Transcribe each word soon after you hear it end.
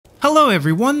Hello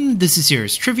everyone, this is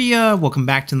Here's Trivia. Welcome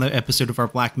back to another episode of our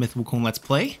Black Myth Wukong Let's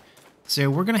Play.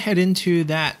 So we're going to head into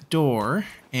that door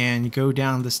and go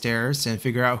down the stairs and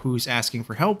figure out who's asking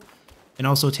for help, and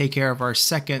also take care of our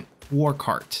second war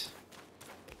cart.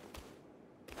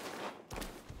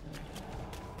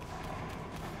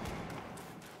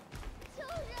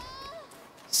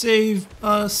 Save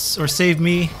us, or save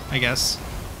me, I guess.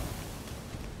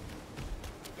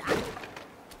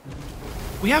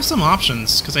 We have some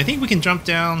options, because I think we can jump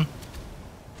down,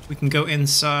 we can go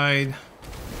inside.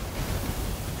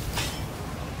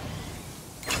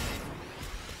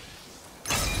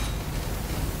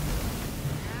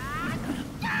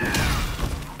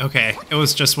 Okay, it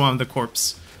was just one of the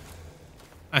corpse.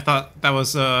 I thought that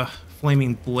was a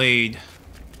flaming blade.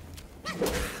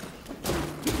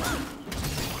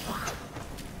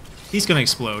 He's gonna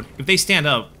explode. If they stand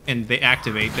up and they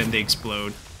activate, then they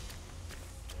explode.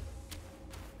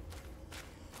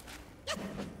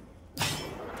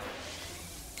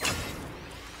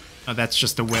 Oh, that's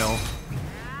just a will.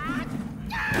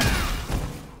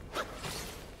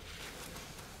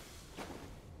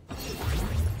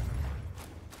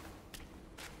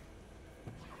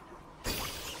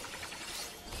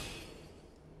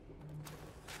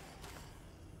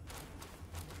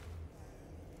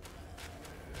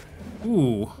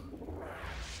 Ooh.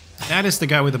 That is the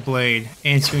guy with the blade,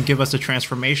 and it's going to give us a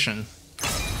transformation.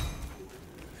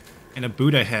 And a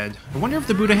Buddha head. I wonder if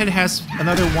the Buddha head has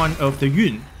another one of the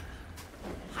Yun.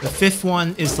 The fifth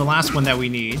one is the last one that we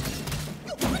need.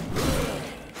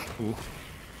 Ooh.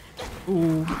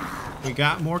 Ooh. We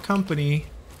got more company.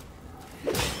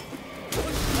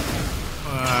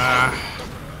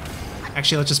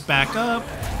 Actually, let's just back up.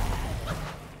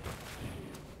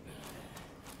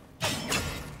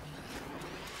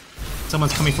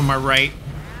 Someone's coming from our right.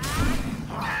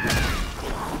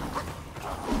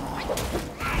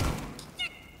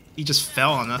 He just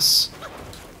fell on us.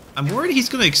 I'm worried he's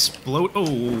gonna explode.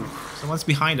 Oh, someone's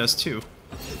behind us too.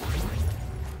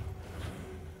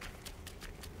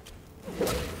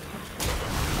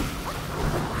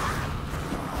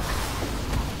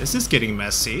 This is getting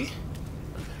messy.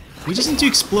 We just need to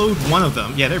explode one of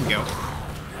them. Yeah, there we go.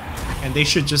 And they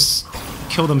should just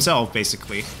kill themselves,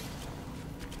 basically.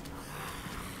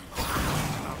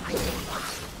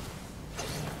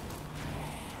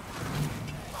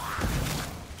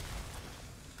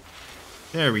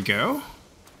 There we go.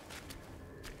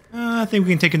 I think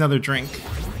we can take another drink.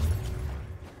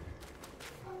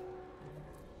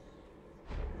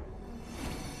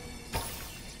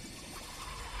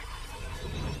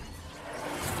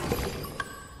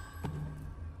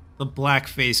 The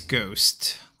black-faced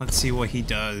ghost. Let's see what he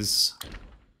does.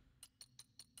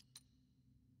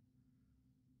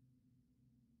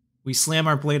 We slam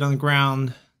our blade on the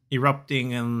ground,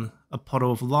 erupting in a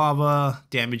puddle of lava,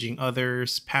 damaging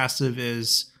others. Passive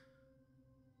is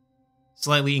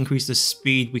slightly increase the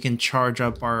speed. We can charge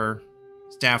up our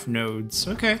staff nodes.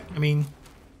 Okay, I mean,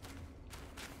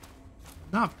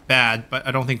 not bad, but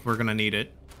I don't think we're gonna need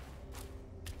it.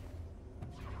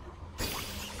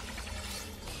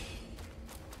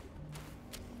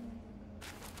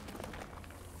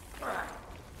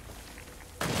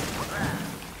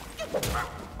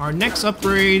 Our next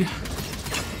upgrade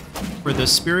for the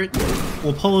spirit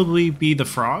will probably be the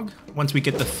frog, once we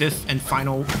get the fifth and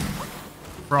final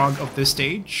frog of this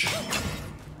stage.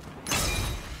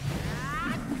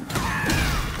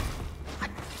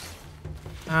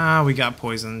 Ah, we got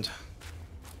poisoned.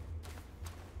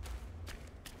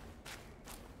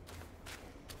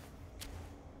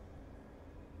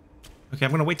 Okay, I'm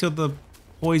gonna wait till the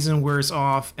poison wears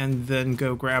off and then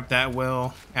go grab that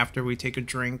well after we take a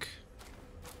drink.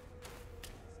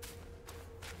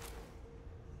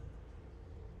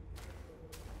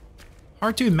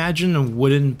 Hard to imagine a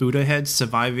wooden Buddha head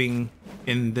surviving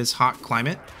in this hot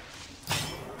climate.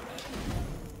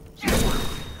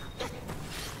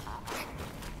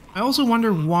 I also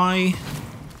wonder why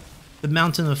the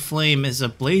Mountain of Flame is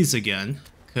ablaze again,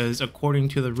 because according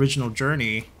to the original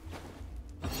journey,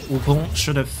 Wukong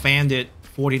should have fanned it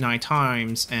 49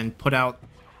 times and put out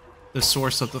the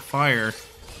source of the fire.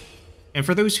 And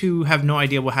for those who have no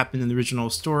idea what happened in the original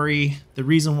story, the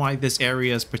reason why this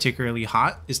area is particularly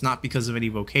hot is not because of any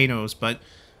volcanoes, but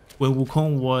when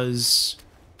Wukong was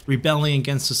rebelling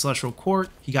against the Celestial Court,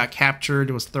 he got captured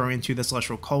and was thrown into the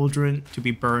Celestial Cauldron to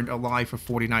be burned alive for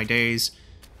 49 days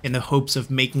in the hopes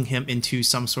of making him into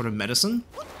some sort of medicine.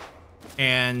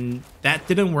 And that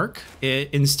didn't work. It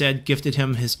instead gifted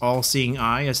him his all-seeing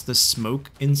eye, as the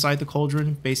smoke inside the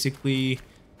cauldron basically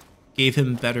gave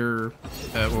him better,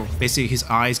 or basically his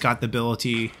eyes got the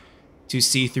ability to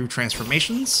see through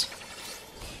transformations.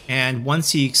 And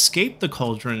once he escaped the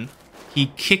cauldron,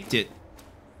 he kicked it.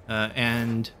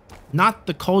 And not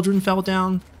the cauldron fell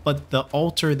down, but the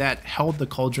altar that held the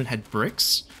cauldron had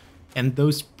bricks. And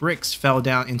those bricks fell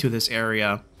down into this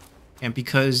area. And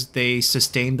because they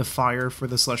sustained the fire for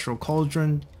the celestial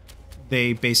cauldron,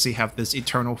 they basically have this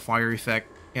eternal fire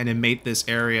effect. And it made this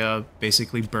area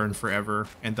basically burn forever.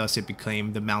 And thus it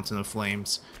became the Mountain of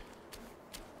Flames.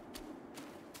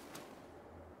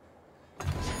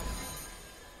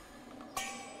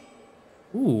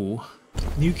 Ooh,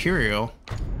 new curio.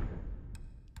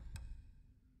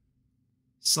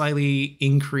 Slightly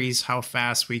increase how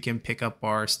fast we can pick up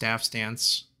our staff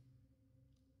stance.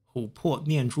 琥珀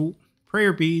念珠,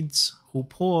 prayer beads, 琥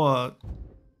珀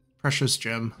precious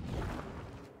gem.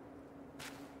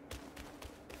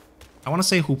 I want to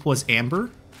say 琥珀 is amber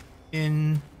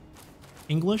in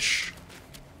English.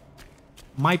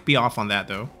 Might be off on that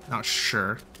though, not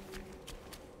sure.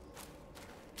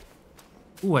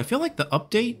 Ooh, I feel like the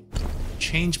update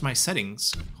changed my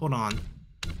settings. Hold on.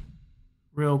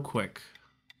 Real quick.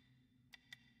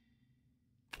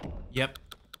 Yep.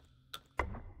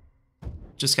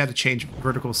 Just got to change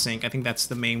vertical sync. I think that's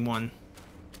the main one.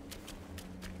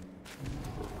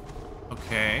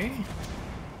 Okay.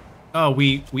 Oh,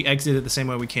 we exited the same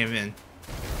way we came in.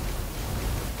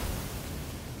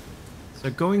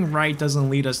 So going right doesn't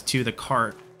lead us to the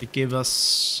cart. It gave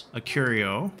us a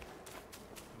curio.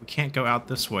 We can't go out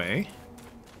this way.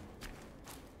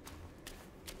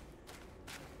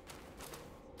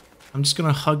 I'm just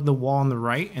gonna hug the wall on the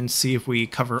right and see if we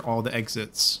cover all the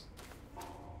exits.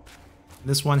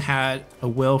 This one had a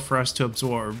will for us to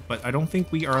absorb, but I don't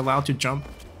think we are allowed to jump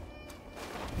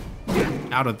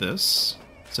out of this.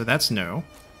 So that's no.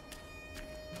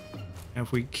 And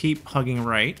if we keep hugging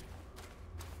right,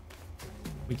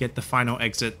 we get the final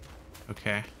exit.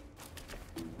 Okay.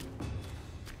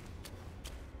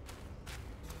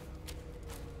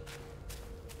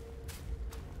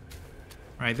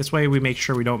 Alright, this way we make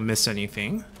sure we don't miss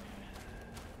anything.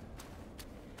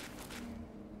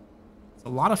 It's a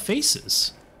lot of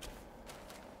faces.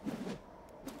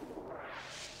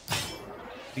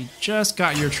 We just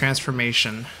got your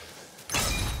transformation.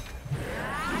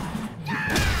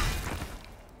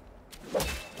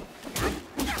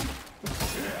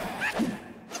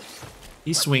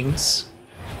 He swings.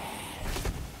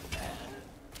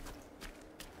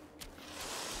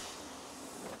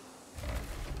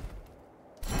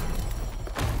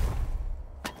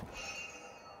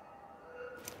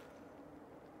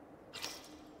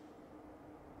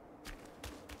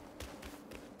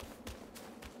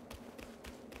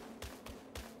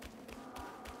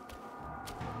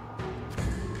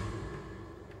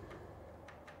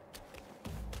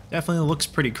 Definitely looks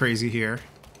pretty crazy here.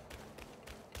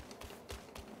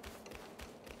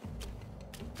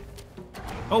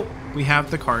 Oh, we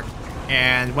have the cart.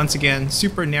 And once again,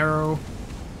 super narrow.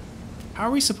 How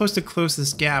are we supposed to close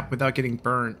this gap without getting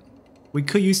burnt? We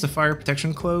could use the fire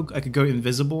protection cloak. I could go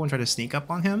invisible and try to sneak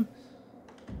up on him.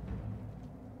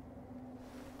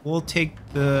 We'll take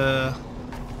the...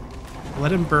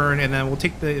 let him burn, and then we'll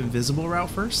take the invisible route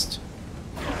first.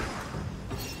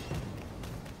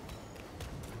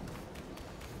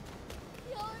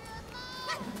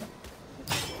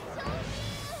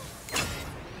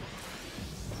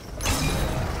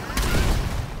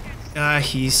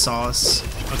 He saw us.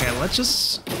 Okay, let's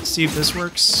just see if this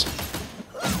works.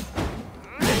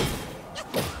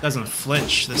 Doesn't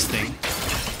flinch, this thing.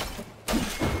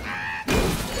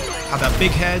 How about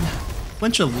big head?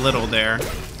 Flinch a little there.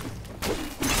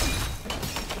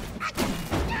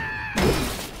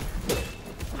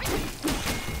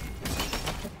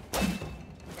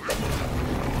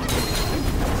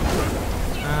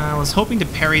 I was hoping to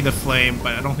parry the flame,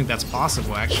 but I don't think that's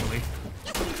possible, actually.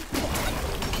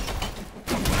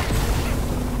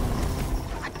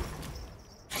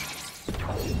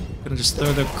 Gonna just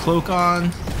throw the cloak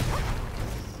on.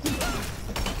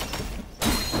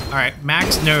 Alright,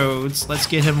 max nodes. Let's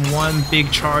get him one big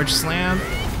charge slam.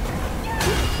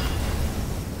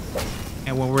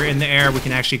 And when we're in the air, we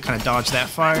can actually kind of dodge that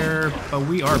fire. But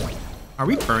we are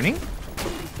we burning?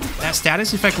 That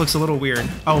status effect looks a little weird.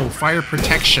 Oh, fire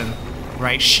protection.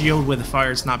 Right, shield with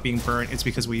fire is not being burnt. It's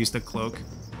because we used the cloak.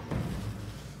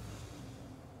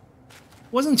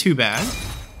 Wasn't too bad.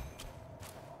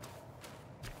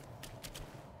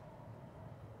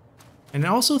 And I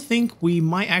also think we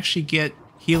might actually get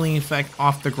healing effect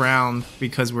off the ground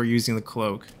because we're using the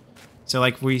cloak. So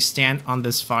like if we stand on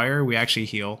this fire, we actually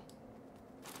heal.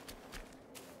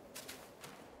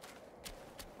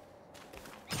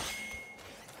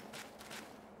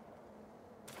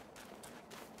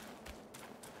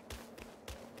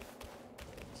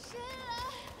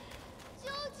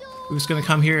 Who's gonna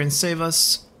come here and save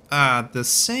us? The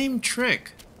same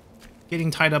trick.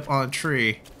 Getting tied up on a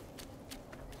tree.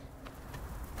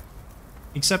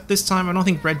 Except this time, I don't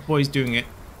think Red Boy's doing it.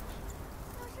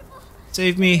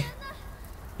 Save me.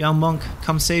 Young monk,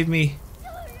 come save me.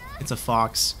 It's a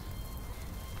fox.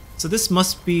 So this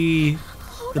must be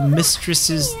the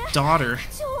mistress's daughter.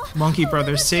 Monkey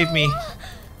brother, save me.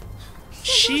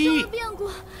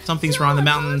 Something's wrong in the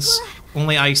mountains.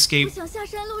 Only I escaped.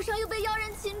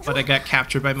 But I got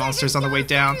captured by monsters on the way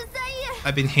down.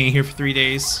 I've been hanging here for 3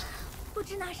 days.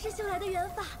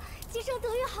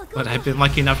 But I've been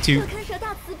lucky enough to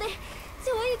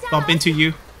bump into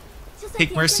you.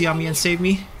 Take mercy on me and save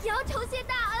me.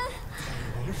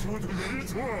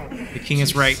 The king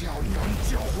is right.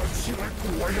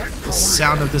 The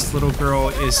sound of this little girl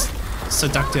is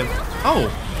seductive.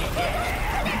 Oh!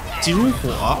 急如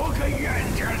火.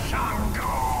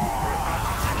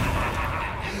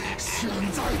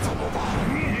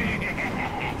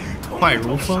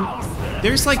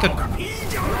 There's like a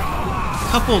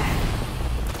couple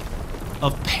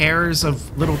of pairs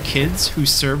of little kids who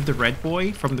served the Red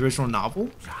Boy from the original novel.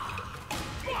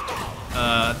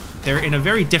 They're in a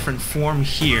very different form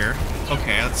here.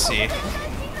 Okay, let's see.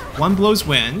 One blows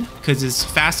wind, because it's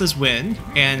fast as wind,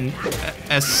 and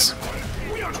as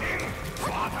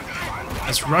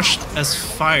rushed as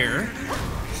fire.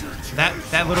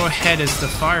 That little head is the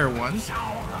fire one.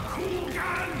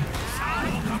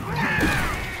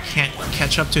 Can't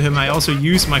catch up to him. I also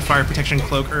used my fire protection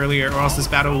cloak earlier, or else this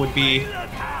battle would be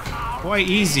quite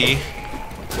easy.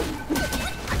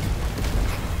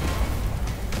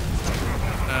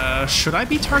 Should I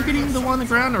be targeting the one on the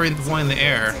ground or the one in the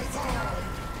air?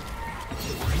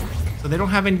 So they don't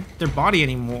have their body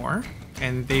anymore,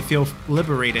 and they feel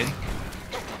liberated.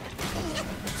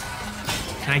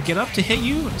 Can I get up to hit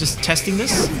you? Just testing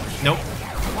this? Nope.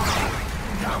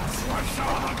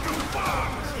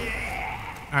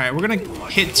 Alright, we're gonna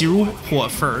hit 急如火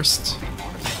first.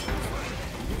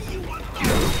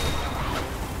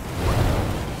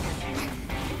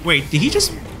 Wait, did he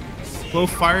just blow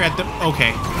fire at the...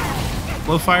 Okay.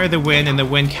 Blow fire at the wind, and the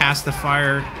wind cast the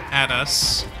fire at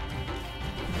us.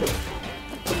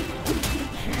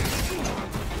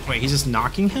 Wait, he's just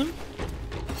knocking him?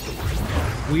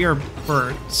 We are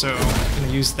burnt, so I'm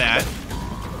gonna use that.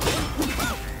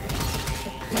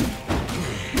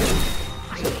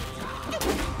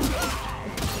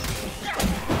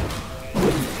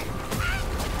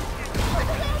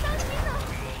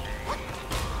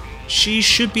 She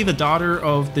should be the daughter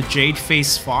of the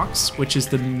Jade-Faced Fox, which is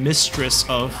the mistress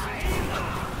of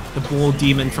the Bull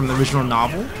Demon from the original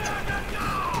novel.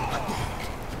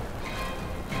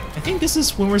 I think this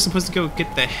is when we're supposed to go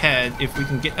get the head, if we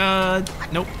can get...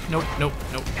 Nope.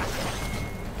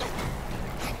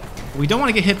 We don't want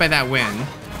to get hit by that wind.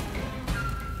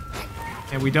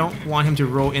 And we don't want him to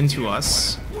roll into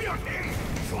us.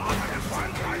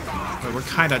 But we're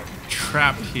kind of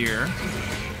trapped here.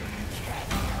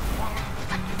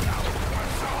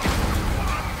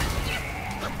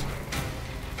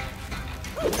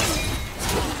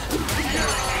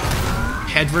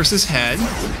 Head versus head.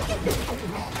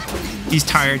 He's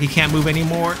tired, he can't move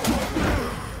anymore.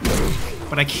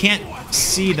 But I can't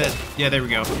see that. Yeah, there we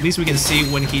go. At least we can see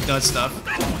when he does stuff.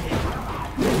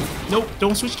 Nope,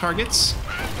 don't switch targets.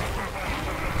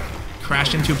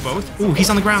 Crash into both. Ooh, he's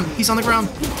on the ground. He's on the ground.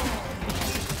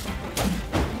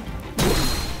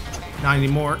 Not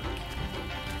anymore.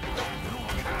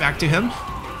 Back to him.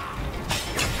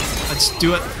 Let's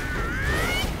do it.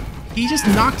 He just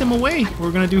knocked him away.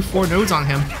 We're gonna do 4 nodes on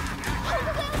him.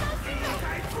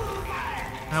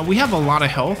 We have a lot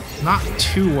of health. Not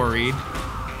too worried.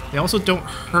 They also don't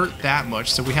hurt that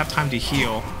much, so we have time to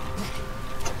heal.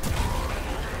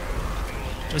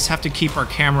 Just have to keep our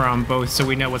camera on both so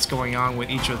we know what's going on with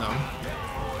each of them.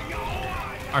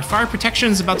 Our fire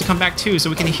protection is about to come back too, so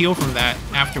we can heal from that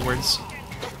afterwards.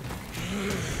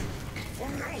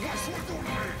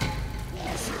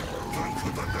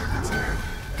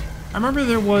 I remember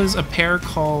there was a pair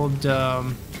called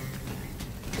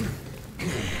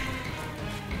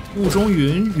Wukong,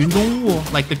 Yun Dong Wu,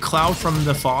 like the cloud from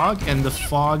the fog and the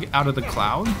fog out of the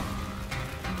cloud.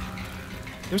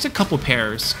 There's a couple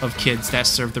pairs of kids that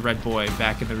served the Red Boy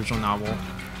back in the original novel.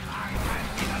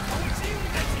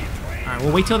 Alright,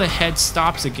 we'll wait till the head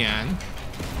stops again.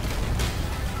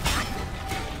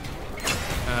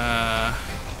 I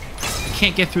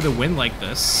can't get through the wind like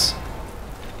this.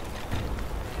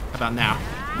 How about now?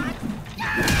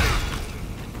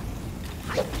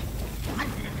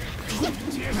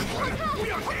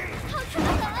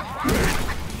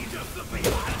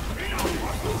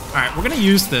 Alright, we're gonna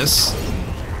use this.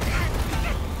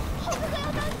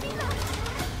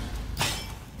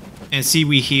 and see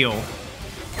we heal.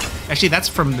 Actually, that's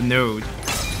from the node.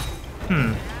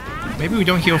 Maybe we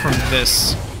don't heal from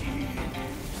this.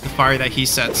 The fire that he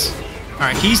sets.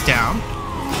 Alright, he's down.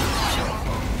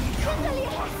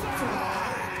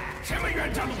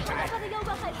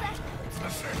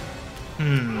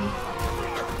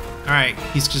 Alright,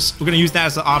 we're gonna use that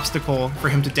as an obstacle for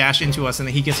him to dash into us, and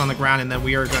then he gets on the ground, and then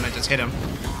we are gonna just hit him.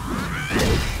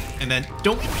 And then,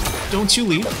 don't you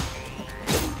leave.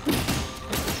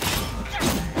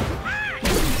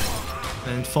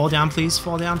 And fall down, please,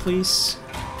 fall down, please.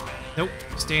 Nope,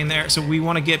 stay in there. So we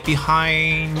want to get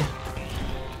behind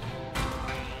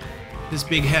this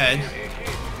big head.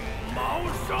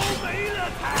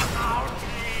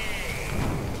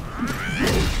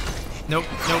 Nope,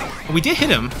 nope. We did hit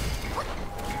him.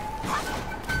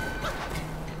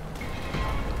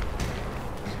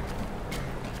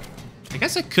 I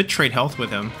guess I could trade health with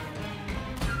him.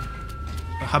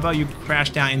 But how about you crash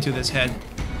down into this head?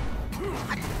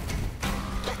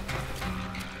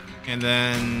 And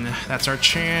then that's our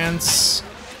chance.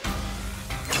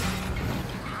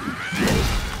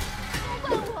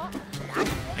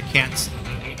 I can't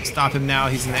stop him now.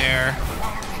 He's in the air.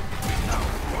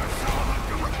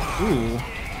 Ooh.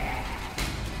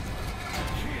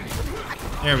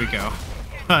 There we go.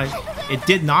 It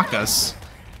did knock us.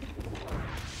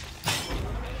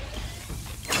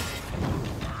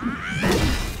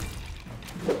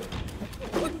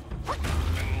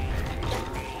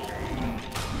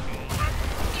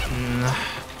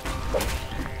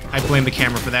 I blame the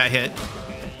camera for that hit.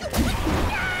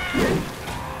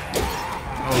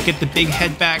 Oh, get the big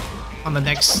head back on the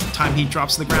next time he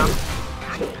drops to the ground.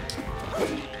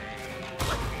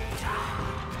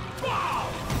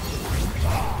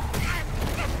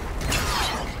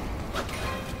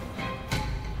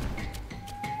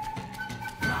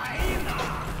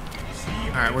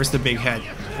 Alright, where's the big head?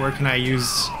 Where can I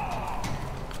use...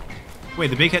 Wait,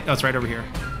 the big head? Oh, it's right over here.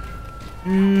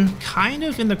 Kind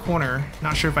of in the corner.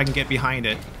 Not sure if I can get behind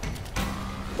it.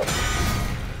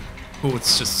 Oh,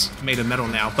 it's just made of metal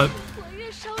now, but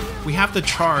we have to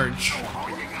charge.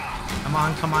 Come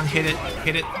on, hit it,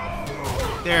 hit it.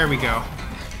 There we go.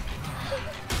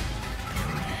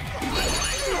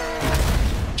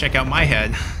 Check out my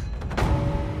head.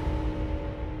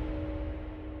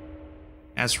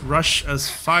 As rush as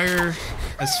fire,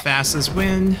 as fast as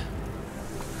wind.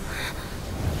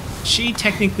 She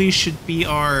technically should be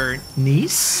our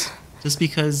niece, just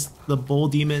because the bull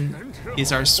demon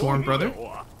is our sworn brother. Ooh,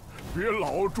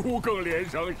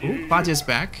 Bajie's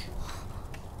back.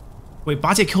 Wait,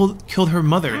 Bajie killed her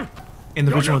mother in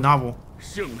the original novel.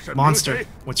 Monster,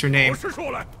 what's your name? If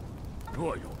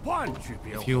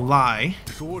you lie,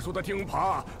 I'm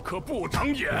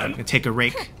gonna take a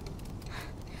rake.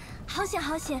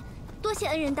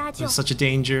 There's such a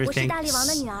danger, thanks.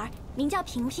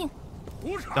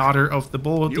 Daughter of the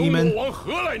bull demon.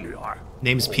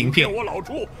 Name's Ping Ping.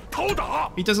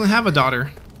 He doesn't have a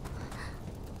daughter.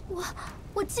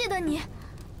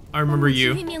 I remember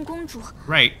you.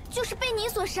 Right.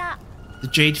 The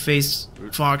jade-faced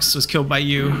fox was killed by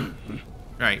you.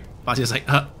 Right. Bajie's like,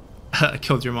 I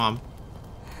killed your mom.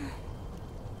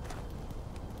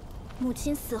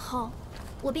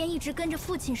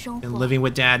 Been living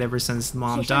with dad ever since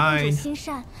mom died.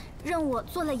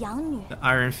 The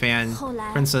Iron Fan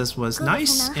princess was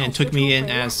nice and took me in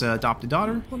as adopted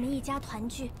daughter.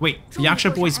 Wait, the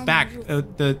Yaksha boy's back.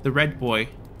 The red boy.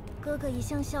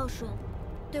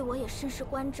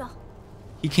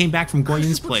 He came back from Guan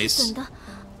Yin's place.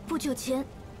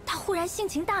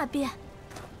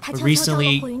 But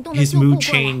recently, his mood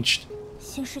changed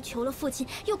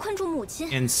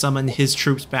and summoned his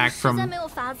troops back from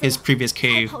his previous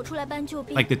cave,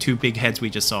 like the two big heads we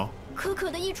just saw. It's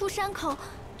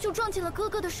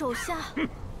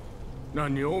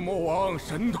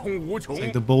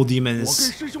like the bull demon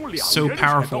is so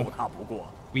powerful.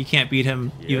 We can't beat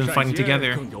him even fighting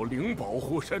together.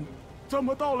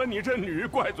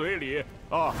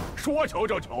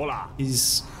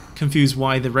 He's confused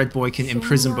why the red boy can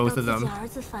imprison both of them.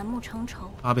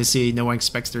 Obviously, no one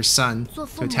expects their son to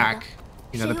attack,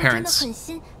 the parents.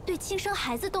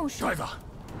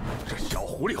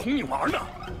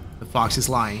 The fox is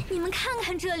lying.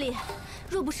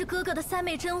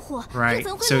 Right,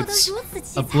 so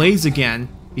it's ablaze again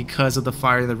because of the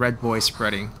fire the red boy is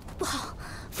spreading.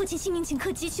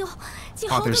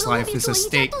 Father's life is at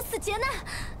stake.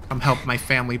 Come help my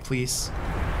family, please.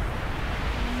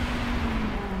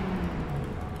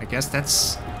 I guess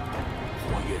that's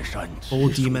Bull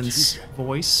Demon's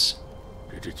voice.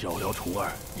 It's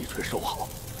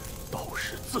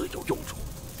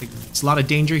a lot of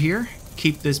danger here.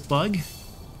 Keep this bug.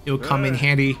 It'll come in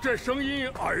handy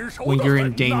when you're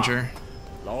in danger.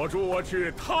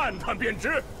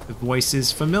 The voice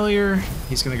is familiar.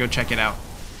 He's gonna go check it out.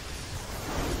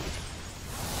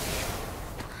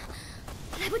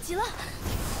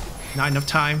 Not enough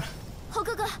time.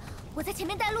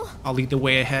 I'll lead the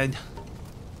way ahead.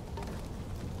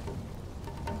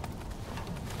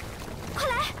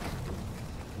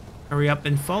 Hurry up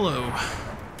and follow.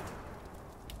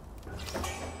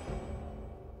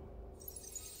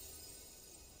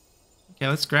 Okay,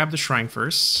 let's grab the shrine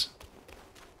first.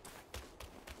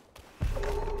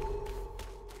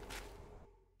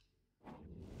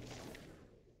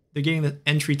 They're getting the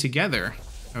entry together.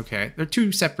 Okay, they're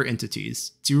two separate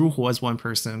entities. Jiruhuo is one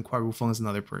person, Kuai Wufeng is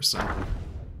another person.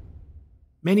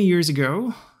 Many years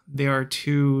ago, there are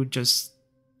two just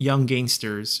young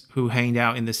gangsters who hanged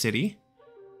out in the city.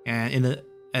 And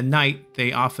at night,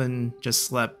 they often just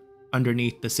slept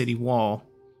underneath the city wall.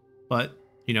 But,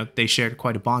 you know, they shared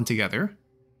quite a bond together.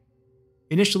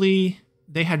 Initially,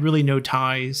 they had really no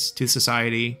ties to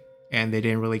society, and they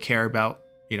didn't really care about,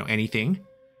 you know, anything.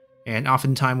 And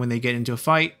oftentimes when they get into a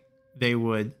fight, they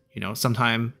would, you know,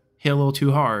 sometimes hit a little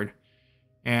too hard.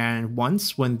 And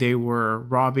once when they were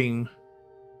robbing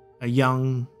a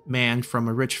young man from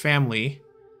a rich family,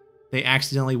 they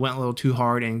accidentally went a little too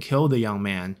hard and killed the young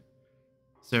man.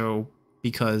 So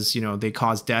because, you know, they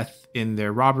caused death in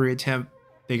their robbery attempt,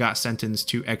 they got sentenced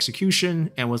to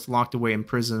execution and was locked away in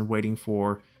prison waiting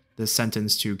for the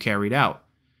sentence to carried out.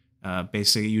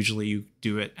 Basically, usually you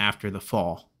do it after the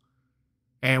fall.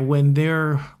 And when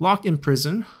they're locked in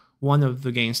prison, one of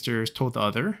the gangsters told the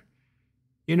other,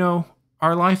 you know,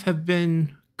 our life have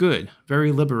been good,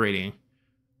 very liberating.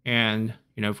 And,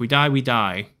 you know, if we die, we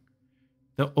die.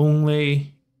 The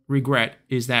only regret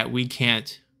is that we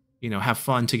can't, you know, have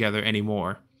fun together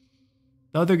anymore.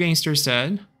 The other gangster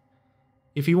said,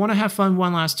 if you want to have fun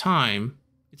one last time,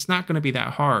 it's not going to be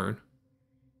that hard.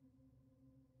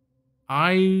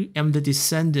 I am the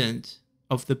descendant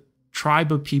of the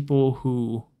tribe of people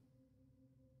who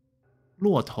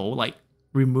落头, like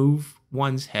remove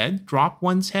one's head, drop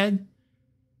one's head.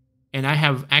 And I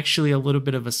have actually a little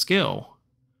bit of a skill.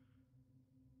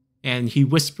 And he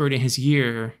whispered in his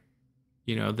ear,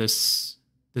 you know, this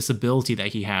ability that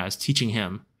he has, teaching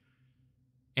him.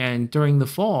 And during the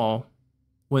fall,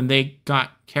 when they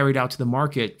got carried out to the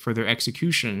market for their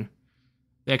execution,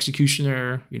 the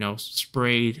executioner, you know,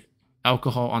 sprayed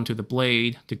alcohol onto the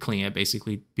blade to clean it,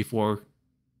 basically, before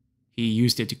he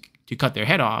used it to cut their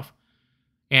head off.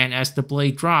 And as the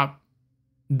blade dropped,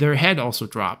 their head also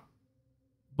dropped.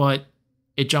 But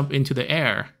it jumped into the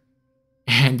air.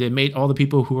 And it made all the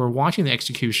people who were watching the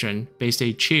execution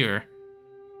basically cheer.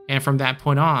 And from that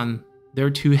point on, their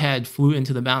two heads flew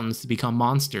into the mountains to become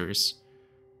monsters.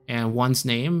 And one's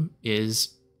name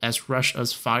is as rush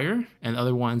as fire, and the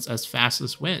other one's as fast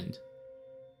as wind.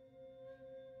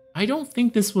 I don't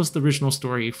think this was the original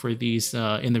story for these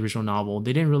in the original novel.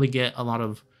 They didn't really get a lot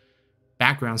of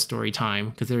background story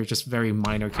time because they were just very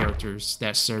minor characters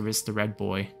that service the Red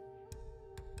Boy.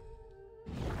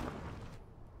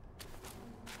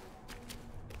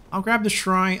 I'll grab the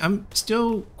shrine. I'm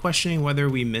still questioning whether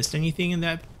we missed anything in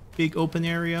that big open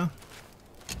area.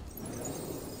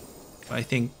 But I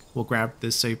think we'll grab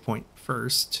this save point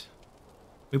first.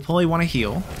 We probably want to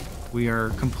heal. We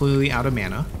are completely out of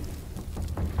mana.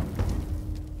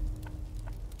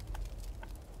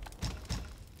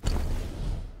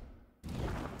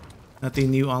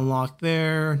 Nothing new unlocked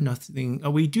there. Nothing.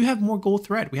 Oh, we do have more gold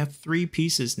thread. We have 3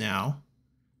 pieces now.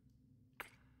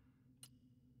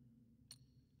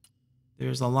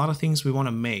 There's a lot of things we want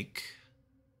to make.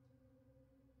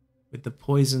 With the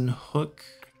poison hook.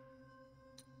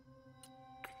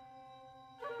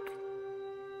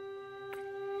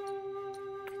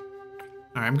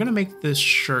 Alright, I'm gonna make this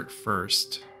shirt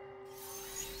first.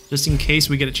 Just in case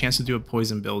we get a chance to do a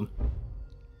poison build.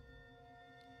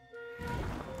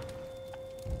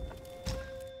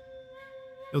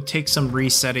 It'll take some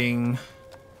resetting.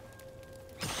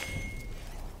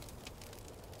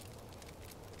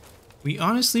 We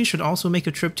honestly should also make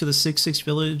a trip to the 6-6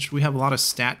 village. We have a lot of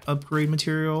stat upgrade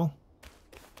material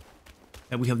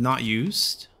that we have not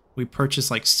used. We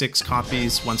purchased like 6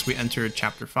 copies once we entered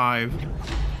chapter 5.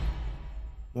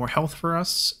 More health for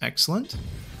us. Excellent.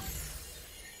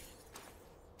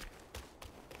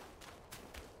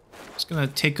 Just gonna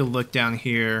take a look down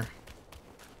here.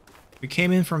 We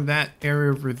came in from that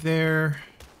area over there.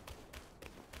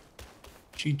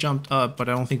 She jumped up, but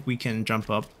I don't think we can jump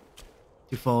up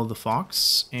to follow the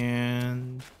fox.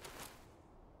 And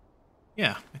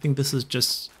yeah, I think this is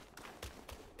just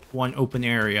one open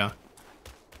area.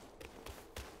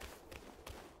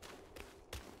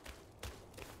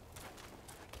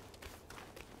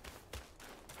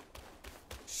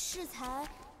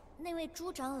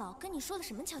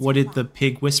 What did the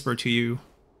pig whisper to you?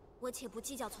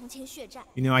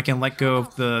 You know, I can let go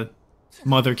of the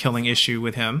mother killing issue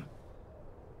with him,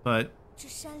 but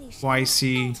why is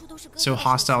he so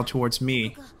hostile towards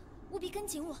me?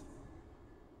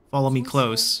 Follow me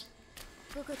close.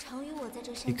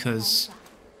 Because...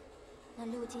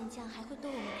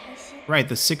 Right,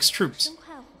 the 6 troops.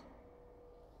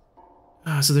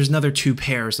 So there's another 2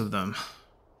 pairs of them.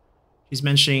 She's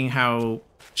mentioning how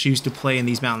she used to play in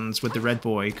these mountains with the red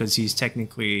boy because he's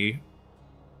technically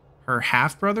her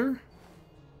half-brother?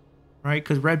 Right?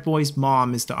 Because red boy's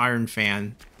mom is the Iron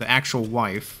Fan, the actual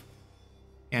wife.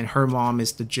 And her mom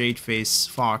is the Jade-Face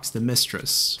Fox, the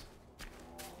mistress.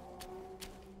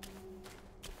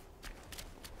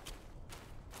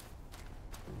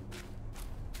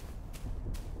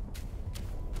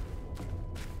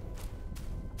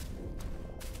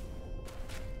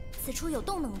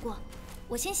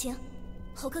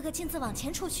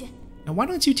 Now why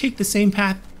don't you take the same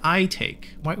path I take?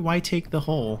 Why take the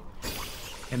hole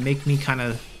and make me kind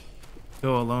of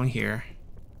go alone here?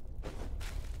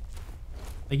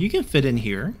 Like, you can fit in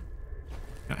here.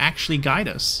 You know, actually guide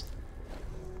us.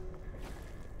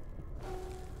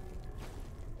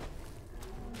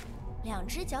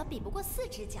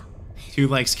 Two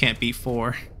legs can't beat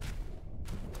 4.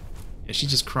 Yeah, she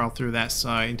just crawled through that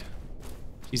side.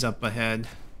 She's up ahead.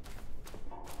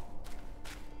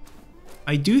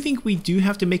 I do think we do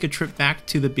have to make a trip back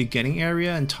to the beginning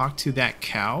area and talk to that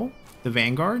cow, the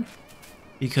Vanguard,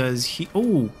 because he...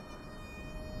 Oh!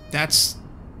 That's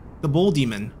the bull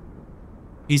demon.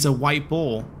 He's a white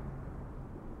bull.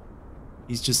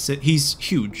 He's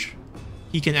huge.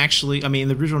 He can actually... I mean, in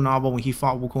the original novel, when he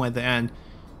fought Wukong at the end,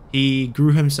 he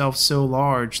grew himself so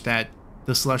large that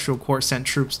the Celestial Court sent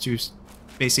troops to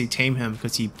basically tame him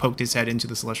because he poked his head into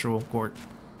the Celestial Court.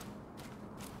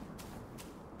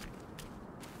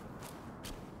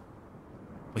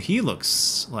 But he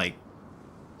looks like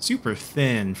super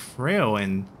thin, frail,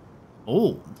 and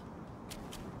old.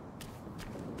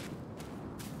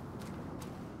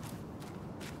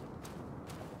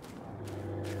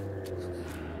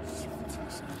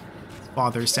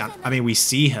 Father's sound. I mean, we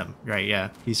see him, right? Yeah,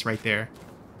 he's right there.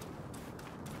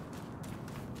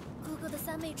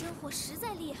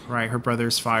 Right, her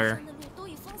brother's fire,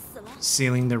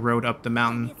 sealing the road up the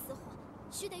mountain.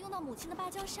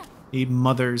 Need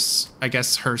mother's, I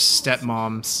guess, her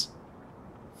stepmom's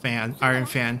fan, Iron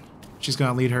Fan. She's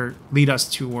gonna lead us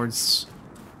towards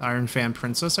the Iron Fan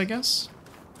Princess, I guess.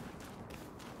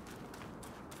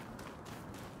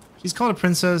 She's called a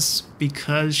princess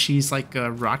because she's like a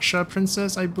Raksha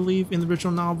princess, I believe, in the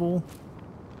original novel.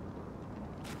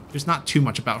 There's not too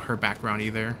much about her background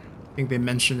either. I think they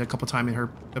mentioned a couple times in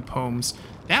the poems.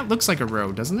 That looks like a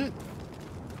road, doesn't it?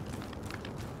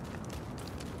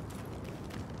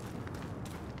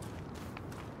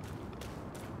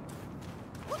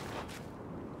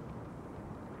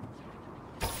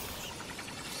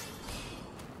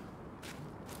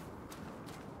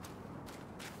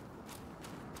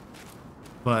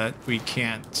 But we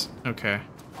can't. Okay.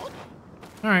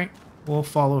 Alright, we'll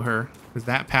follow her, because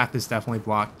that path is definitely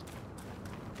blocked.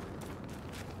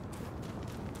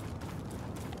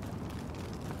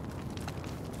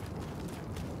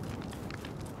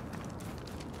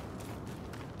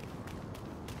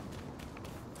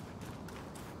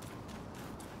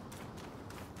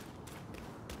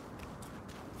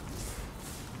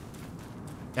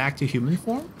 Back to human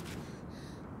form?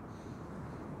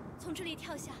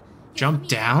 Jump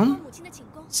down?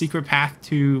 Secret path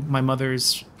to my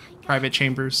mother's private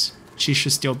chambers. She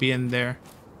should still be in there.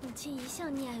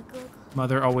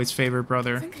 Mother always favored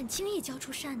brother.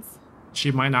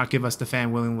 She might not give us the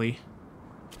fan willingly.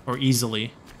 Or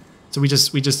easily. So we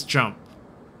just jump.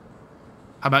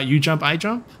 How about you jump, I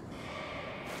jump?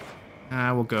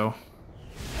 We'll go.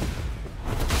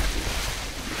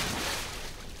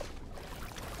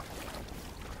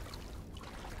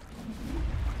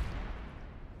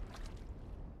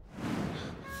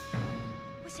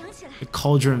 The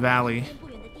Cauldron Valley.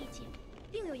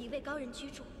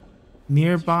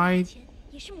 Nearby,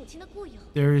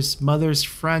 there's mother's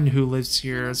friend who lives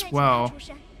here as well.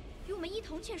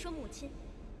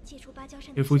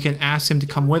 If we can ask him to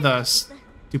come with us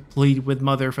to plead with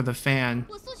mother for the fan.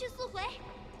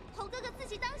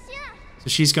 So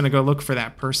she's gonna go look for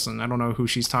that person. I don't know who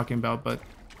she's talking about, but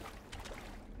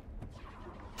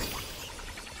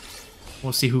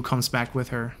we'll see who comes back with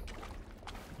her.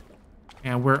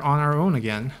 And we're on our own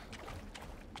again.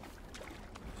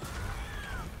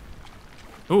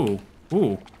 Ooh,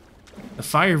 ooh. The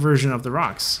fire version of the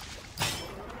rocks.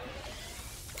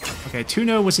 Okay,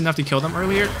 Tuno was enough to kill them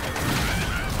earlier.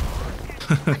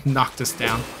 knocked us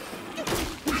down.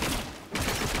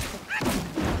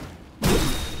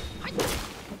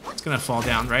 It's gonna fall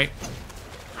down, right?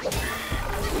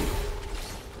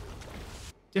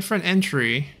 Different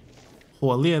entry.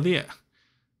 火烈烈.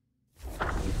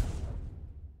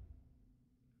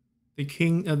 The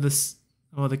king of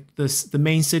the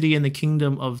main city in the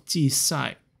kingdom of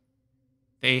Jisai.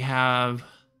 They have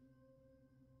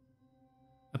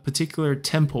a particular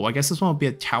temple. I guess this one would be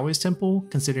a Taoist temple,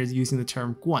 considered using the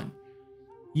term guan.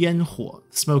 烟火,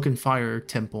 smoke and fire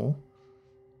temple.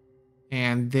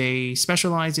 And they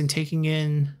specialize in taking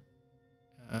in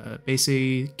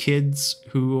basically kids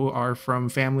who are from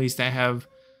families that have,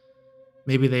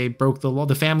 maybe they broke the law.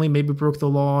 The family maybe broke the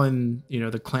law and, you know,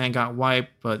 the clan got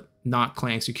wiped, but not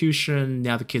clan execution.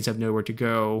 Now the kids have nowhere to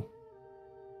go.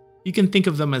 You can think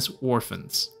of them as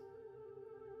orphans.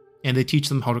 And they teach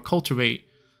them how to cultivate.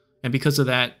 And because of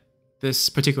that, this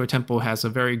particular temple has a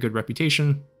very good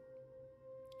reputation.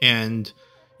 And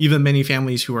even many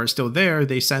families who are still there,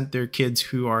 they sent their kids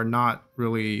who are not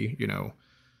really, you know,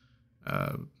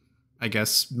 I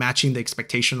guess, matching the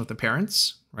expectation of the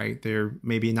parents, right? They're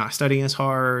maybe not studying as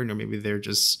hard, or maybe they're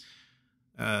just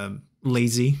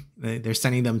lazy. They're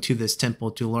sending them to this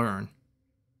temple to learn.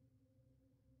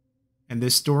 And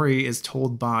this story is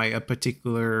told by a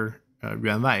particular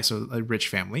Yuanwai, so a rich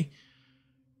family.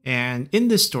 And in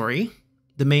this story,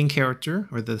 the main character,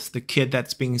 or the kid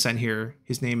that's being sent here,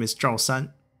 his name is Zhao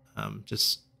San.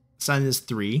 Just San is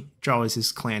 3. Zhao is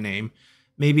his clan name.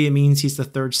 Maybe it means he's the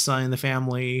 3rd son in the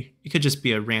family. It could just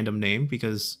be a random name,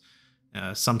 because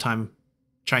sometimes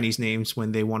Chinese names,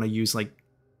 when they want to use like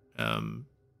John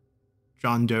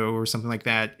Doe or something like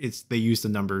that, they use the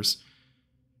numbers.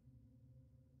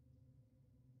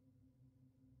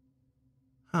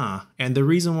 And the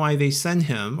reason why they send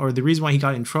him, or the reason why he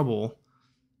got in trouble,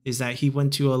 is that he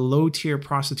went to a low-tier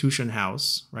prostitution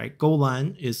house, right?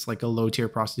 Golan is like a low-tier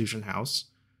prostitution house.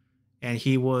 And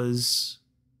he was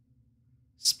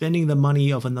spending the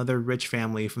money of another rich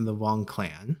family from the Wang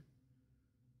clan.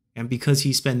 And because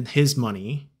he spent his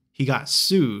money, he got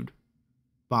sued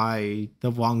by the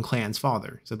Wang clan's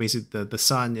father. So basically the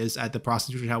son is at the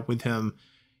prostitution house with him.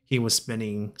 He was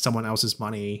spending someone else's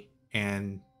money,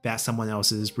 and that someone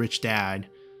else's rich dad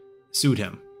sued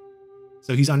him.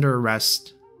 So he's under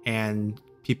arrest, and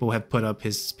people have put up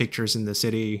his pictures in the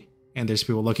city, and there's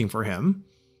people looking for him.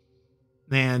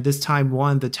 And this time,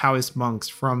 one of the Taoist monks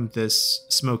from this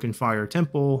smoke and fire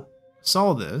temple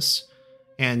saw this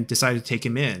and decided to take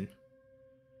him in.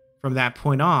 From that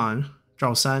point on,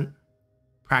 Zhao San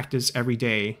practiced every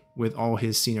day with all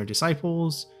his senior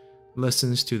disciples,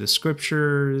 listens to the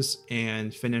scriptures,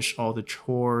 and finished all the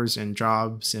chores and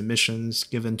jobs and missions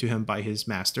given to him by his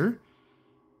master.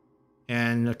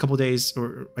 And a couple days,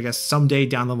 or I guess someday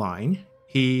down the line,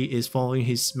 he is following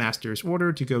his master's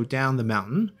order to go down the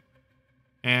mountain.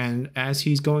 And as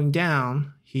he's going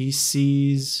down, he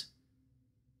sees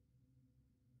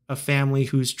a family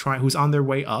who's on their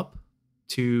way up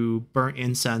to burn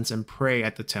incense and pray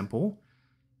at the temple.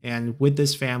 And with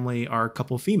this family are a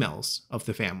couple females of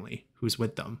the family who's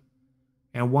with them.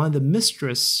 And one of the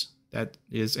mistress, that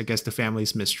is, I guess, the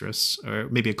family's mistress, or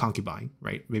maybe a concubine,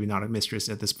 right? Maybe not a mistress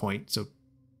at this point, so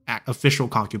official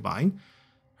concubine.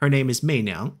 Her name is Mei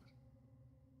Niang.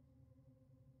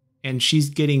 And she's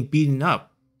getting beaten up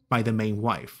by the main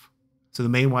wife. So the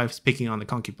main wife's picking on the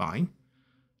concubine.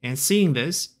 And seeing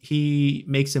this, he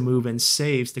makes a move and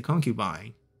saves the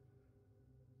concubine.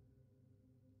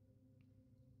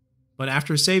 But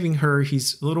after saving her,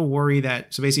 he's a little worried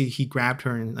that, so basically he grabbed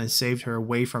her and saved her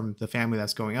away from the family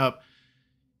that's going up.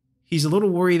 He's a little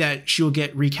worried that she'll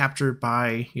get recaptured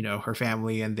by, you know, her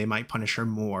family, and they might punish her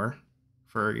more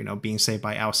for, you know, being saved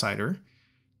by outsider.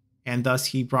 And thus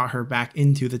he brought her back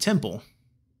into the temple.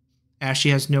 As she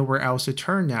has nowhere else to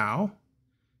turn now,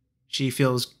 she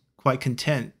feels quite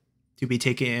content to be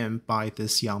taken in by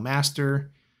this young master,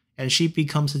 and she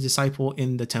becomes a disciple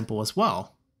in the temple as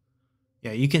well.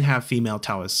 Yeah, you can have female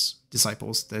Taoist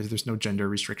disciples. There's no gender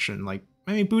restriction. Like,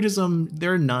 I mean, Buddhism,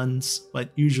 there are nuns, but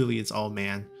usually it's all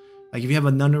man. Like, if you have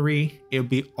a nunnery, it would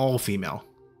be all female.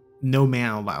 No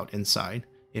man allowed inside.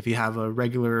 If you have a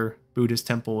regular Buddhist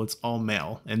temple, it's all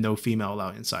male and no female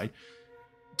allowed inside,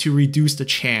 to reduce the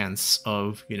chance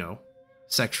of, you know,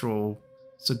 sexual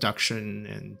seduction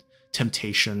and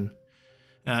temptation.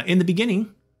 In the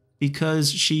beginning,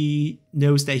 because she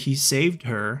knows that he saved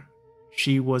her,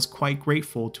 she was quite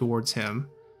grateful towards him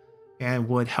and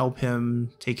would help him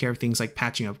take care of things like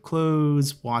patching up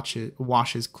clothes, wash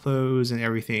his clothes and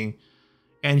everything.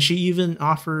 And she even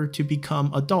offered to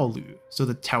become a dalu, so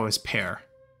the Taoist pair,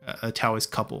 a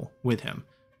Taoist couple with him,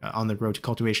 on the road to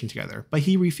cultivation together, but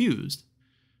he refused.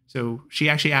 So she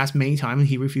actually asked many times, and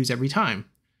he refused every time.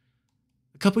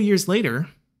 A couple years later,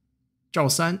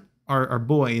 Zhao San, our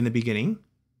boy in the beginning,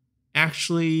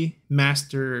 actually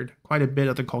mastered quite a bit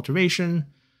of the cultivation,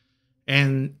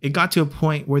 and it got to a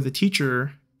point where the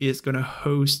teacher is going to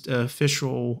host an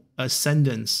official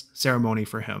ascendance ceremony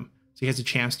for him. So he has a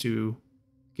chance to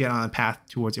get on a path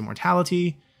towards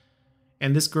immortality,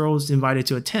 and this girl is invited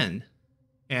to attend.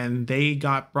 And they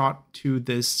got brought to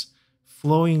this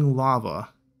flowing lava.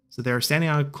 So they're standing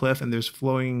on a cliff, and there's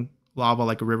flowing lava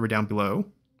like a river down below.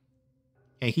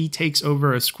 And he takes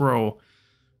over a scroll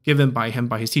given by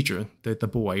his teacher, the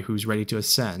boy who's ready to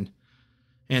ascend,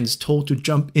 and is told to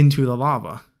jump into the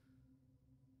lava.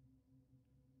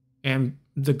 And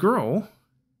the girl,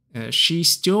 she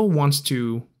still wants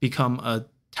to become a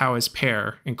Taoist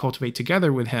pair and cultivate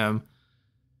together with him,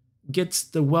 gets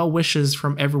the well wishes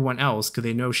from everyone else because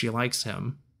they know she likes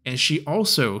him, and she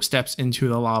also steps into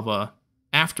the lava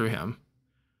after him.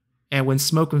 And when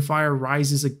smoke and fire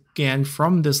rises again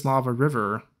from this lava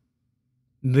river,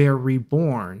 they're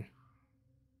reborn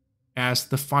as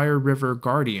the Fire River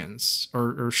Guardians,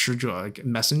 or Shizhe, like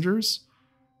messengers,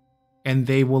 and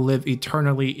they will live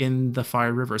eternally in the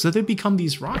Fire River. So they become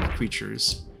these rock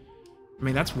creatures. I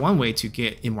mean, that's one way to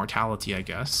get immortality, I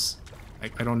guess.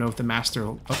 I don't know if the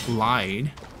master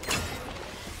lied.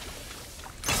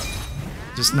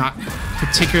 Just not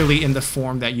particularly in the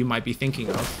form that you might be thinking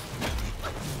of.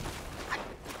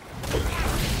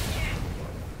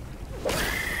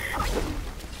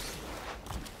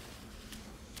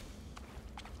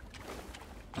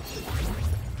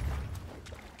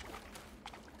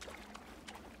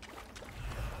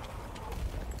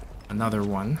 Another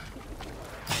one.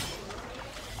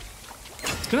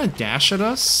 It's gonna dash at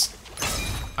us.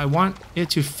 I want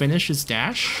it to finish its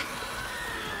dash.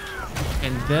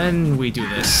 And then we do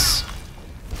this.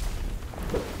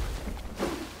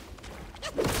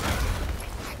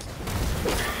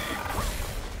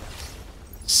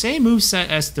 Same moveset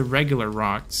as the regular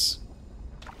rocks.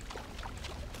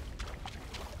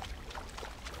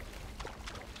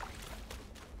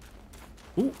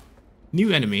 Ooh,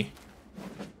 new enemy.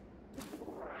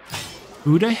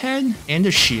 Buddha head and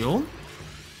a shield?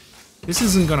 This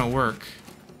isn't gonna work.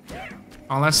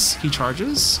 Unless he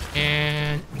charges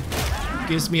and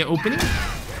gives me an opening.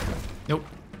 Nope,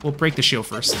 we'll break the shield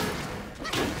first.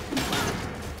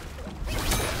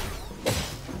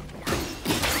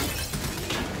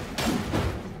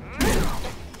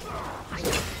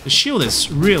 The shield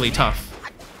is really tough.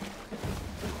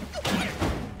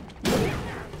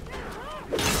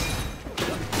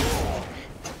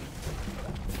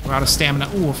 We're out of stamina.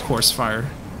 Ooh, of course, fire.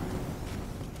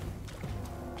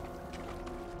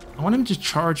 I want him to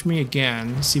charge me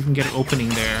again, see if we can get an opening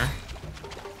there.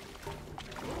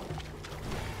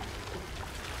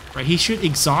 Right, he should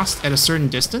exhaust at a certain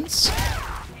distance.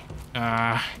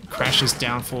 Crashes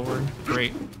down forward.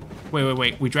 Great.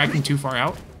 Wait. We dragged him too far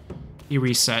out? He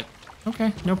reset.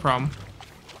 Okay, no problem.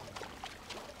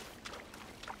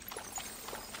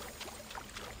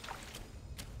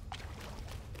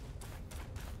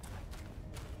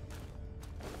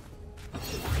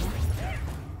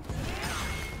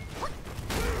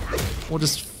 We'll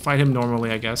just fight him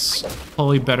normally, I guess.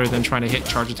 Probably better than trying to hit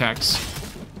charge attacks.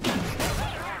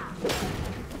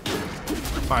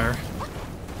 Fire.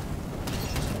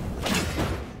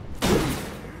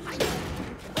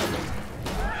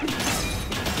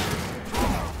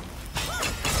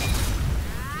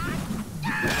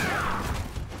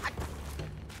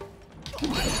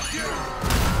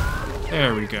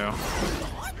 There we go.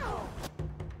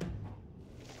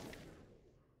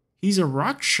 He's a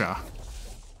Raksha.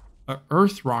 A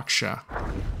Earth Raksha.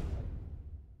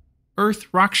 Earth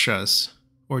Rakshas,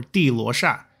 or Di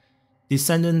Luosha,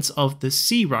 descendants of the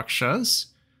Sea Rakshas.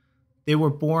 They were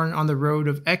born on the road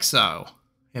of exile,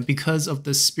 and because of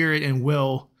the spirit and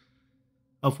will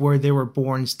of where they were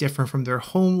born is different from their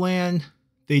homeland,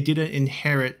 they didn't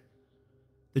inherit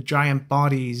the giant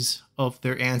bodies of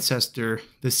their ancestor,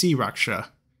 the Sea Raksha.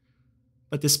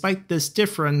 But despite this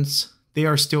difference, they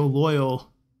are still loyal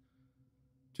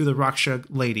to the Raksha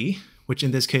lady, which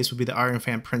in this case would be the Iron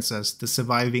Fan princess, the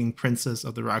surviving princess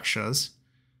of the Rakshas.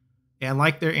 And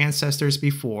like their ancestors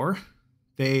before,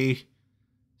 they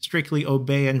strictly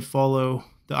obey and follow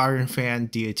the Iron Fan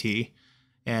deity,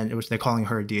 and which they're calling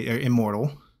her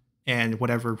immortal, and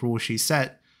whatever rule she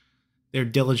set, they're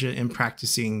diligent in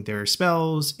practicing their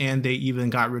spells, and they even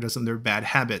got rid of some of their bad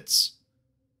habits.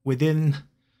 Within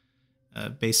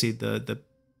basically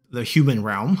the human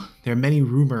realm, there are many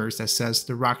rumors that says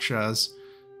the Rakshas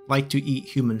like to eat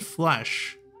human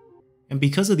flesh, And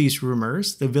because of these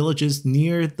rumors, the villages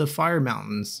near the fire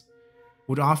mountains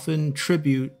would often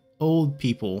tribute old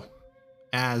people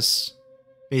as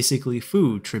basically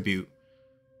food tribute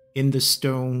in the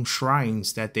stone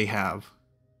shrines that they have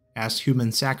as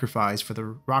human sacrifice for the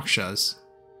Rakshas.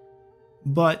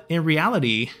 But in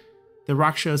reality, the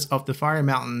Rakshas of the fire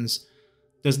mountains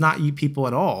does not eat people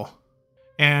at all.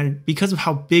 And because of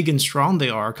how big and strong they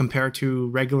are compared to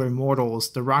regular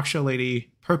mortals, the Raksha lady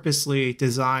purposely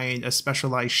designed a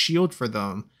specialized shield for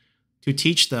them to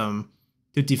teach them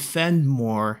to defend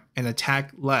more and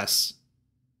attack less.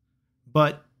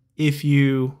 But if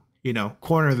you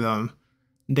corner them,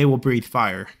 they will breathe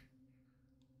fire.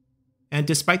 And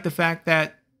despite the fact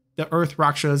that the Earth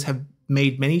Rakshas have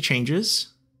made many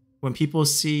changes, when people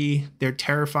see their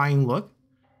terrifying look,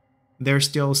 they're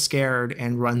still scared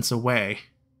and runs away.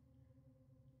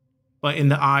 But in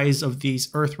the eyes of these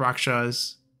Earth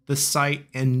Rakshas, the sight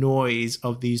and noise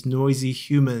of these noisy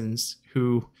humans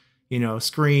who,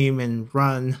 scream and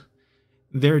run,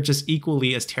 they're just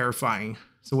equally as terrifying.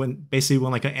 So when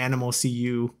like an animal see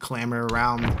you clamor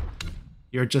around,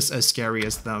 you're just as scary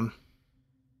as them.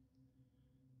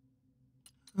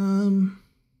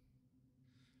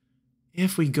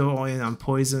 If we go all in on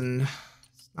poison,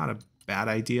 it's not a bad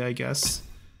idea, I guess.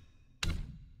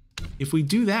 If we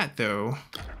do that, though,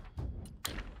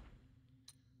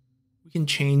 we can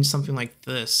change something like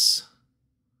this.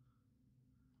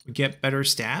 We get better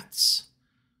stats,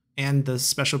 and the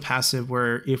special passive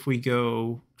where if we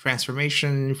go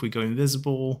transformation, if we go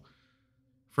invisible,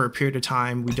 for a period of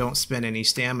time, we don't spend any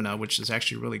stamina, which is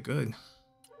actually really good.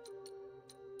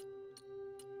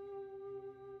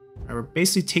 We're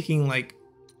basically taking like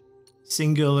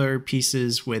singular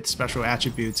pieces with special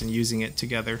attributes and using it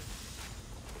together.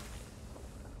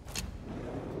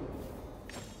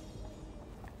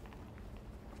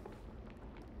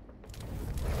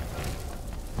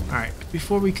 Alright,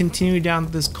 before we continue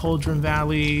down this Cauldron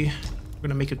Valley, we're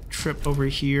gonna make a trip over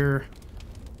here.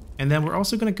 And then we're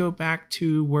also gonna go back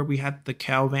to where we had the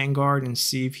Cow Vanguard and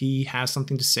see if he has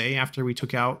something to say after we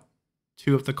took out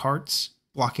 2 of the carts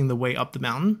blocking the way up the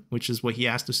mountain, which is what he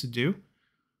asked us to do.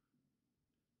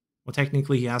 Well,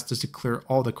 technically he asked us to clear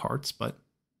all the carts, but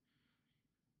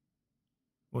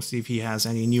we'll see if he has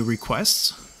any new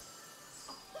requests.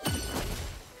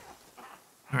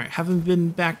 Alright, haven't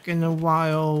been back in a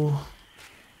while.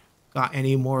 Got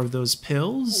any more of those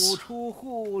pills? Alright,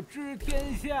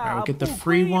 we'll get the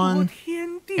free one.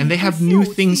 And they have new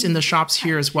things in the shops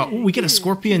here as well. Ooh, we get a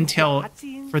scorpion tail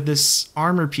for this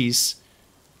armor piece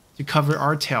to cover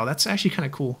our tail. That's actually kind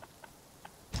of cool.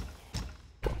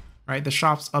 Alright, the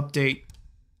shops update.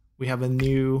 We have a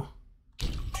new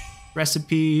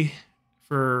recipe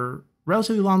for a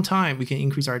relatively long time. We can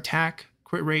increase our attack,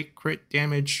 crit rate, crit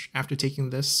damage after taking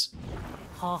this.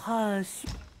 And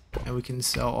we can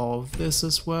sell all of this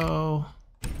as well.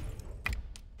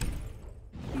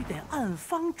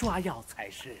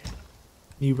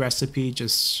 New recipe,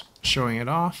 just showing it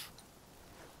off.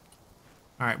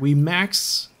 Alright, we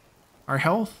max our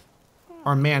health,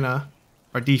 our mana,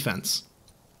 our defense.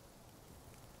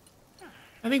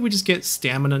 I think we just get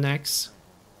stamina next.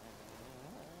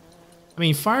 I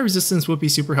mean, fire resistance would be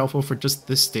super helpful for just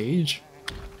this stage.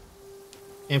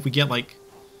 And if we get like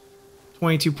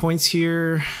 22 points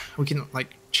here, we can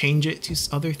like change it to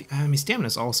other things. I mean, stamina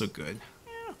is also good.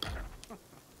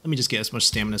 Let me just get as much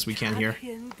stamina as we can here.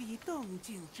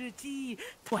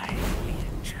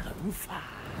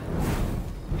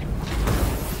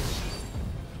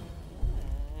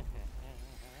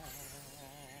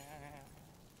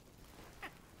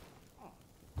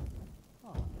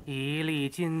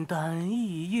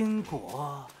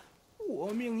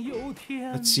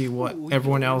 Let's see what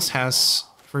everyone else has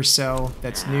for sale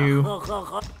that's new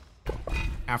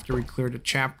after we cleared a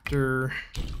chapter.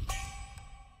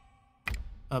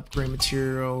 Upgrade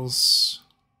materials.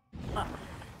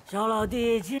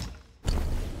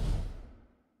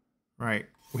 Right,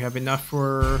 we have enough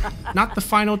for not the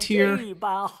final tier,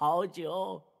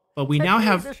 but we now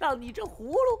have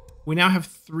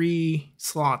 3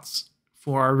 slots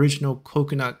for our original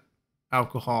coconut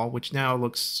alcohol, which now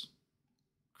looks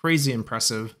crazy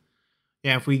impressive.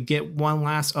 Yeah, if we get one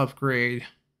last upgrade,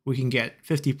 we can get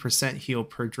 50% heal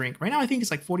per drink. Right now I think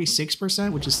it's like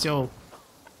 46%, which is still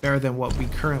better than what we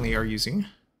currently are using.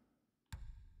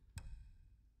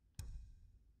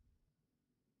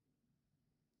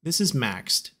 This is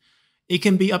maxed. It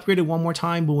can be upgraded one more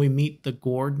time when we meet the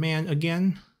Gourd Man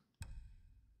again.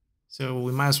 So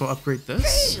we might as well upgrade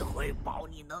this.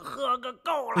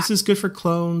 This is good for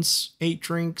clones. 8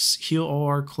 drinks. Heal all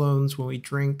our clones when we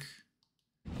drink.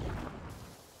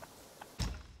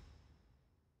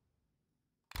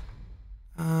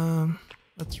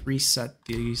 Let's reset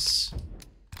these.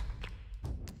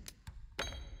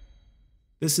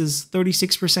 This is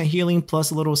 36% healing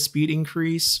plus a little speed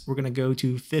increase. We're gonna go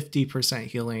to 50%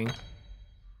 healing.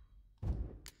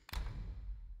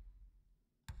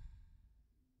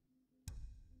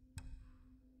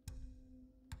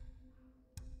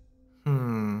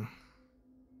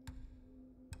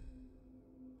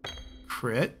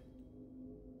 Crit.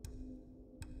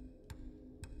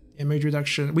 Damage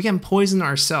reduction. We can poison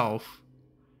ourselves.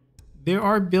 There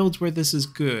are builds where this is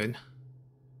good.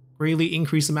 Greatly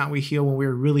increase the amount we heal when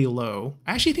we're really low.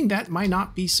 I actually think that might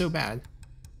not be so bad.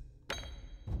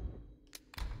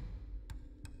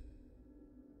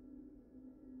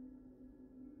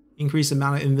 Increase the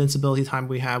amount of invincibility time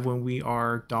we have when we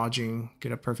are dodging.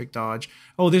 Get a perfect dodge.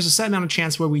 Oh, there's a set amount of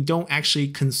chance where we don't actually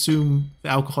consume the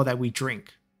alcohol that we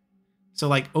drink. So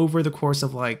like over the course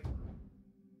of like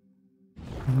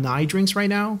 9 drinks right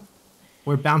now,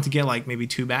 we're bound to get like maybe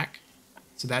 2 back.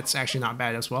 So that's actually not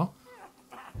bad as well.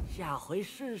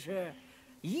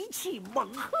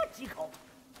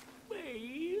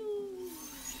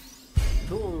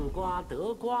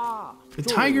 The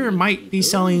tiger might be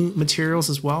selling materials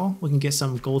as well. We can get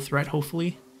some gold thread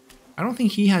hopefully. I don't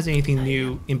think he has anything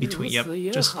new in between. Yep,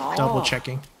 just double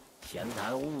checking.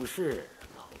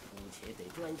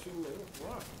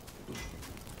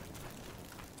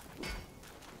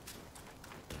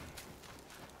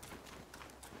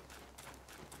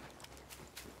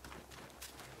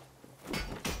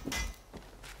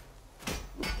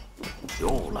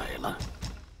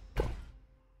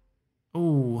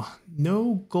 Oh,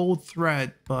 no gold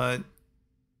thread, but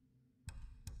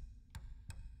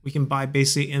we can buy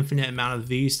basically infinite amount of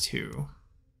these two.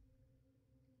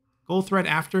 Gold thread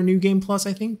after New Game Plus,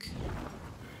 I think.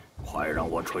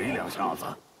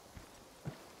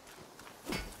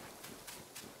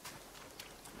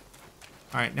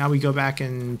 Alright, now we go back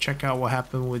and check out what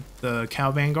happened with the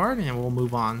Cow Vanguard, and we'll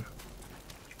move on.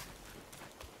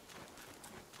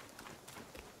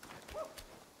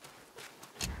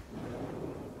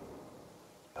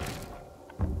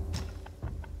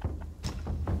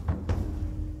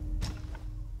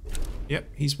 Yep,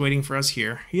 he's waiting for us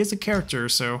here. He is a character,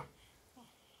 so...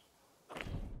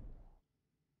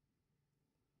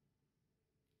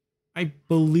 I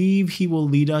believe he will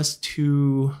lead us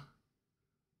to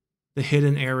the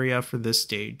hidden area for this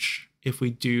stage if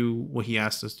we do what he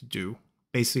asked us to do.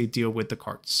 Basically deal with the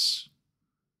carts.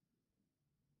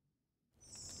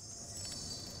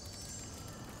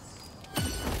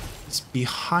 It's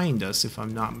behind us if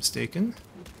I'm not mistaken.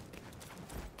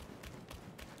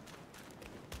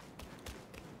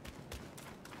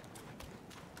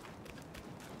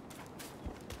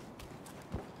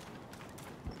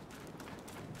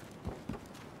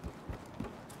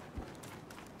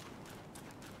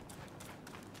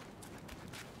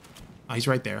 Oh, he's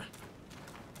right there.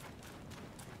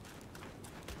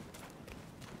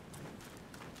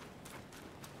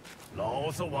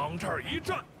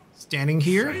 Standing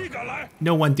here,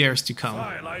 no one dares to come.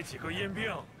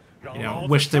 You know,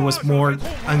 wish there was more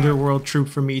underworld troop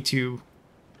for me to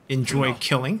enjoy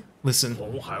killing. Listen,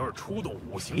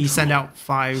 he sent out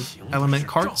 5 element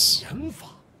carts.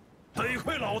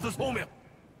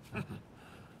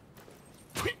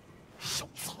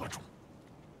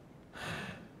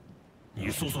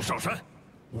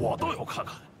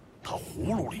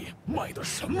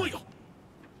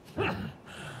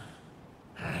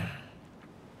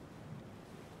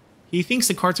 He thinks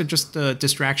the carts are just a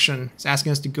distraction. He's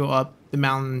asking us to go up the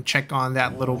mountain, check on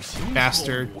that little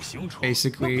bastard,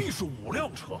 basically.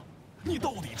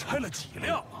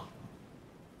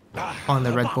 On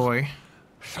the red boy.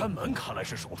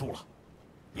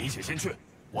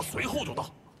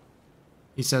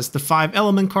 He says the 5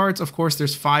 element carts. Of course,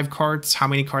 there's 5 carts. How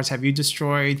many carts have you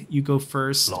destroyed? You go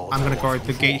first. I'm gonna guard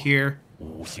the gate here.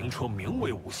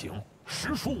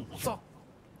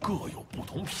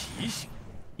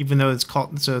 Even though it's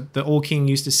called, so the old king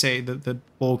used to say, the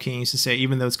old king used to say,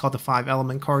 even though it's called the 5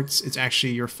 element carts, it's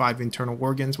actually your 5 internal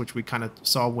organs, which we kind of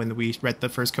saw when we read the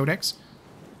first codex.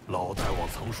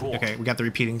 Okay, we got the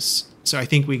repeatings. So I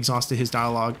think we exhausted his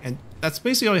dialogue, and that's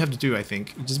basically all you have to do, I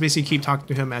think. You just basically keep talking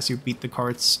to him as you beat the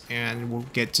carts, and we'll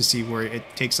get to see where it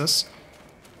takes us.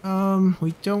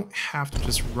 We don't have to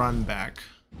just run back.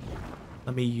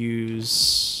 Let me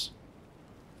use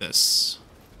this.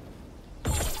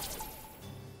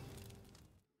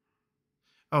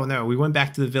 Oh no, we went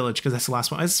back to the village because that's the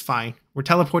last one. It's fine. We're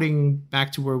teleporting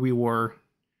back to where we were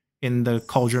in the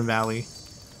Cauldron Valley.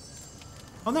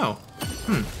 Oh no.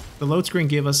 The load screen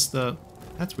gave us the...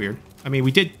 That's weird. I mean,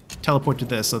 we did teleport to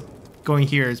this, so going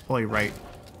here is probably right.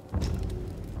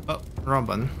 Oh,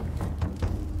 Robin.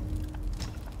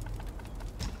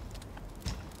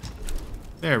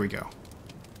 There we go.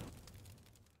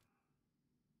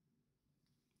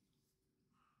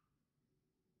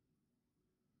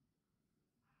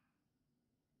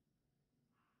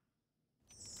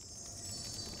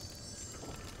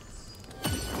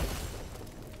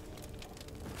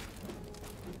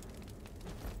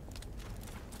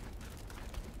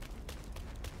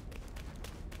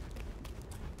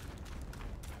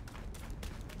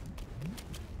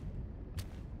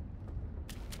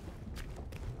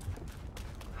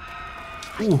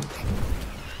 Ooh.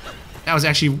 That was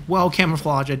actually well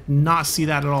camouflaged. I did not see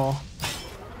that at all.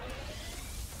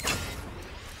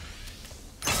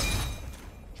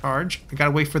 Charge. I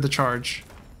gotta wait for the charge.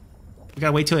 We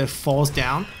gotta wait till it falls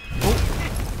down.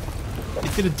 Oh!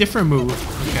 It did a different move.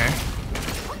 Okay.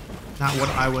 Not what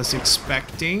I was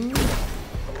expecting.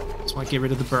 Just want to get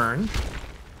rid of the burn.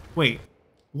 Wait.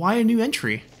 Why a new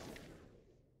entry?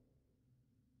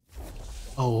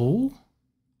 Oh?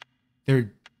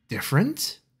 They're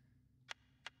different?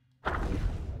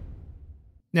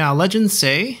 Now, legends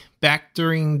say, back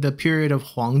during the period of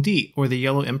Huangdi, or the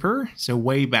Yellow Emperor, so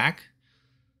way back,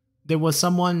 there was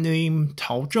someone named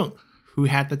Tao Zheng who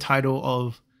had the title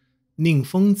of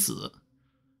Ningfengzi,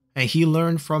 and he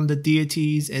learned from the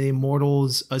deities and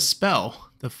immortals a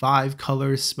spell, the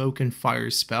 5-color smoke and fire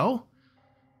spell.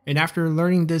 And after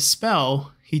learning this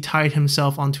spell, he tied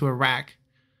himself onto a rack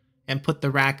and put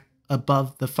the rack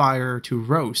above the fire to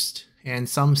roast. And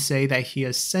some say that he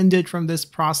ascended from this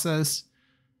process,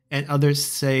 and others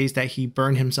say that he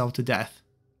burned himself to death.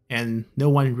 And no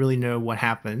one really knows what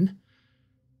happened.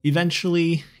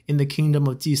 Eventually, in the kingdom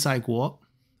of Jisai Guo,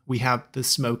 we have the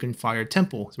Smoke and Fire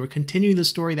Temple. So we're continuing the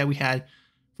story that we had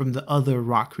from the other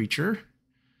rock creature.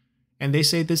 And they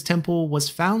say this temple was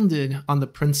founded on the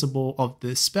principle of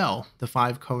this spell, the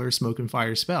 5-color Smoke and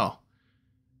Fire spell.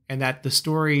 And that the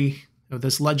story of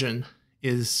this legend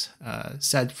is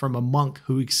said from a monk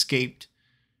who escaped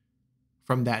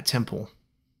from that temple.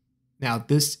 Now,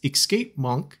 this escaped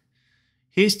monk,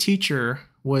 his teacher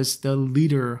was the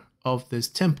leader of this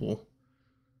temple.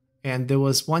 And there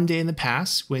was one day in the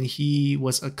past when he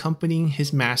was accompanying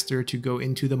his master to go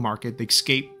into the market, the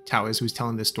escaped Taoist who's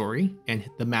telling this story, and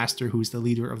the master who's the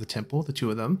leader of the temple, the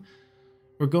two of them,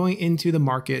 were going into the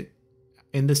market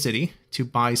in the city to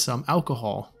buy some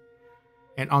alcohol.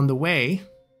 And on the way,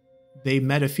 they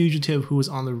met a fugitive who was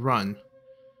on the run.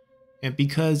 And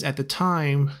because at the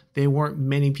time, there weren't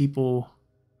many people,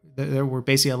 there were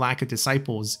basically a lack of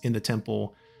disciples in the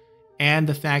temple, and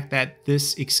the fact that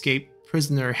this escaped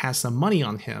prisoner has some money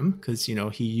on him, because, you know,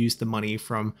 he used the money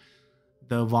from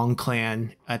the Wang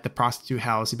clan at the prostitute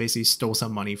house. He basically stole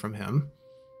some money from him.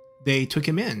 They took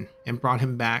him in and brought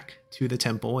him back to the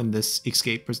temple, and this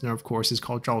escaped prisoner, of course, is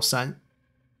called Zhao San,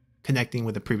 connecting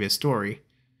with the previous story.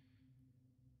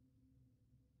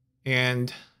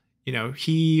 And, you know,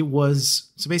 he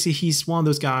was, so basically he's one of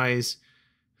those guys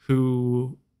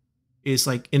who is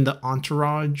like in the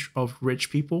entourage of rich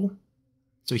people.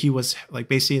 So he was like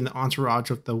basically in the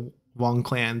entourage of the Wang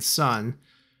clan's son,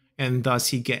 and thus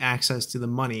he get access to the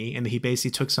money, and he basically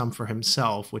took some for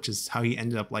himself, which is how he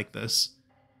ended up like this.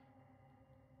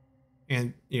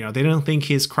 And, you know, they don't think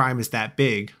his crime is that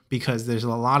big because there's a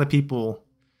lot of people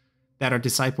that are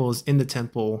disciples in the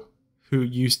temple who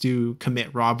used to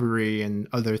commit robbery and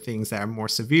other things that are more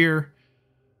severe.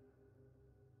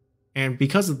 And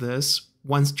because of this,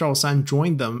 once Zhao San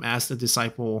joined them as the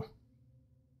disciple,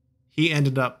 he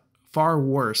ended up far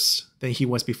worse than he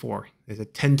was before. It's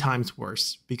 10 times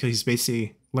worse because he's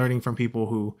basically learning from people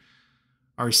who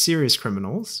are serious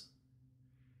criminals.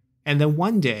 And then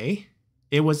one day,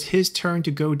 it was his turn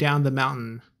to go down the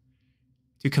mountain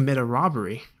to commit a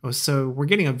robbery. So we're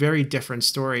getting a very different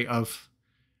story of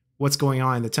what's going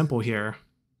on in the temple here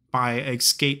by an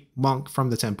escaped monk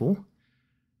from the temple.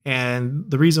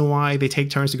 And the reason why they take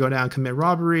turns to go down and commit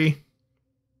robbery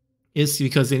is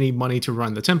because they need money to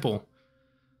run the temple.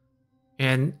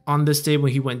 And on this day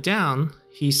when he went down,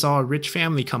 he saw a rich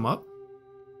family come up,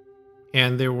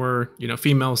 and there were, you know,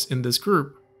 females in this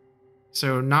group.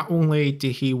 So not only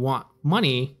did he want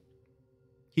money,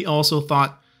 he also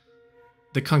thought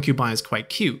the concubine is quite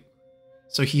cute.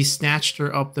 So he snatched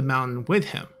her up the mountain with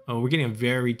him. Oh, we're getting a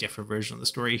very different version of the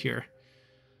story here.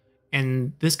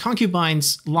 And this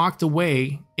concubine's locked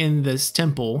away in this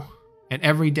temple, and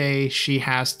every day she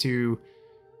has to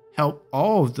help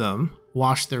all of them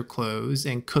wash their clothes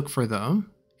and cook for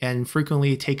them, and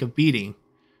frequently take a beating.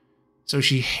 So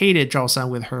she hated Zhao San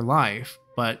with her life,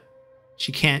 but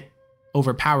she can't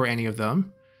overpower any of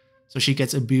them. So she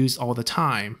gets abused all the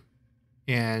time.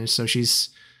 And so she's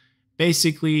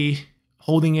basically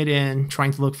holding it in,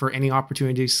 trying to look for any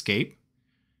opportunity to escape.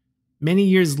 Many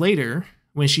years later,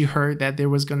 when she heard that there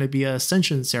was going to be a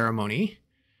ascension ceremony,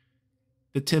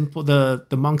 the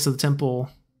monks of the temple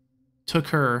took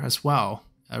her as well,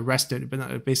 arrested,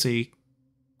 but basically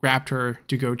grabbed her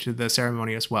to go to the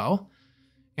ceremony as well.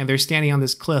 And they're standing on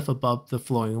this cliff above the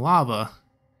flowing lava.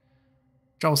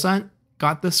 Zhao San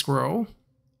got the scroll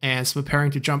and is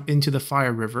preparing to jump into the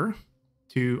fire river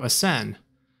to ascend.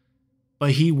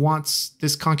 But he wants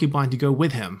this concubine to go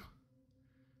with him.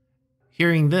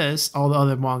 Hearing this, all the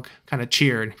other monk kind of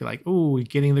cheered, be like, "Ooh,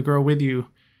 getting the girl with you."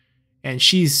 And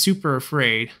she's super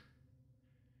afraid.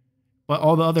 But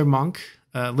all the other monk,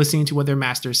 listening to what their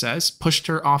master says, pushed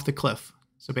her off the cliff.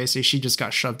 So basically, she just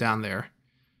got shoved down there.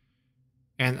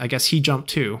 And I guess he jumped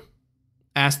too.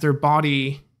 As their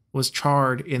body was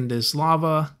charred in this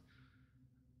lava,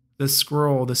 the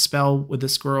spell with the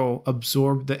scroll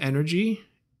absorbed the energy,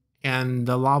 and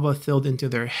the lava filled into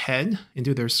their head,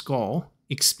 into their skull,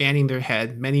 expanding their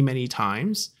head many, many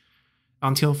times,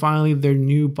 until finally their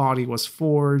new body was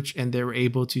forged and they were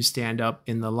able to stand up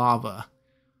in the lava.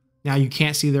 Now you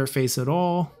can't see their face at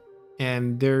all,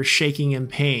 and they're shaking in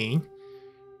pain,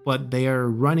 but they are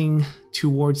running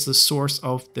towards the source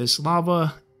of this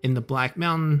lava in the Black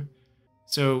Mountain.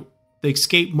 So the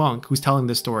escaped monk who's telling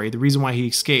this story, the reason why he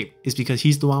escaped is because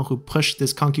he's the one who pushed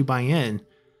this concubine in.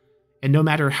 And no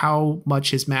matter how much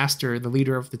his master, the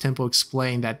leader of the temple,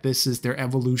 explained that this is their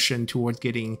evolution towards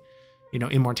getting,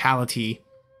 immortality,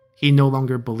 he no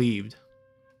longer believed.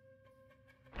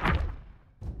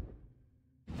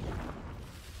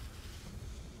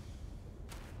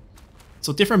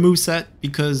 So different moveset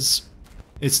because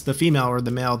it's the female or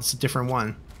the male, it's a different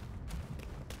one.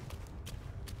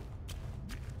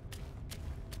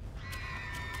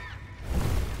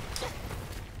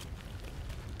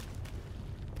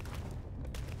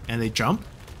 And they jump.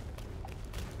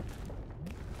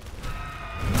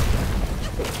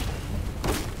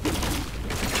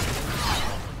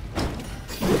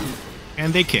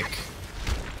 And they kick.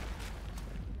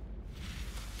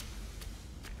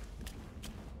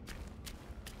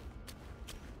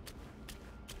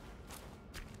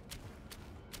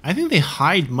 I think they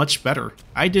hide much better.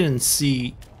 I didn't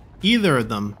see either of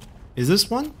them. Is this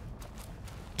one?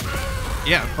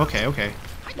 Yeah, okay.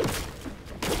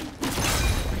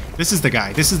 This is the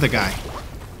guy.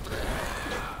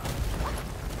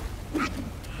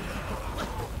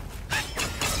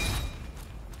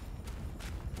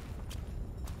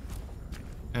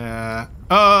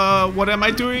 What am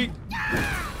I doing?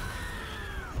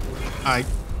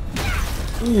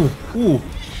 Ooh.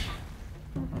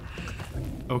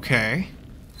 Okay.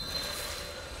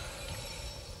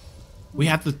 We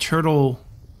have the turtle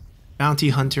bounty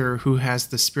hunter who has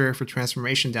the spirit for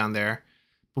transformation down there,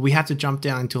 but we have to jump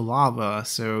down into lava,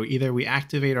 so either we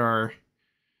activate our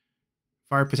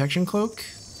fire protection cloak.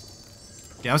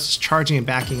 Yeah, I was just charging and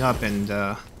backing up and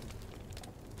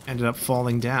ended up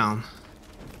falling down.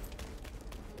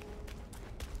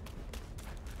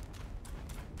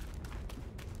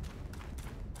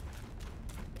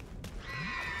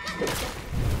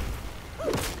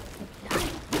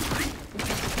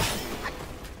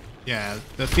 Yeah,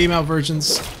 the female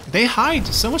versions, they hide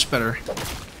so much better.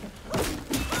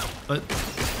 But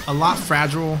a lot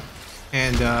fragile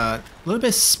and a little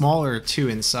bit smaller too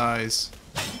in size.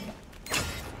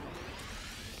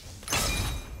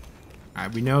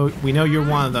 Alright, we know you're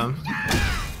one of them.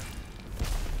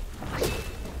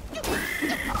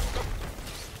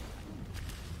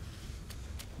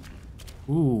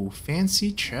 Ooh,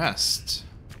 fancy chest.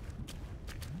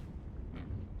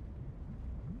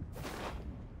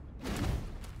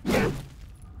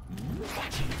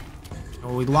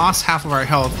 Well, we lost half of our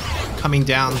health coming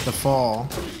down the fall,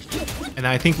 and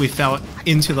I think we fell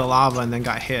into the lava and then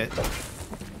got hit.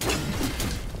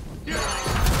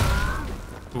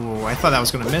 Ooh, I thought that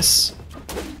was gonna miss.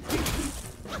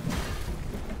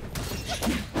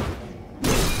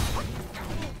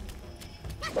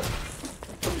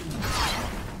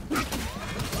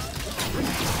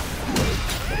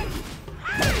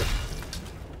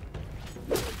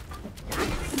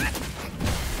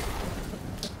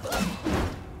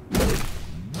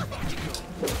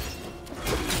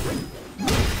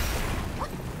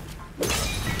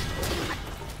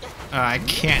 I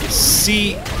can't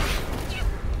see.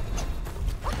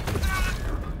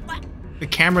 The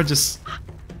camera just...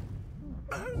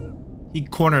 He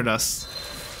cornered us.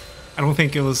 I don't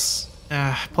think it was...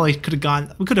 probably could have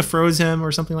gone... We could have froze him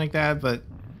or something like that, but...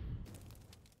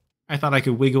 I thought I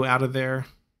could wiggle out of there.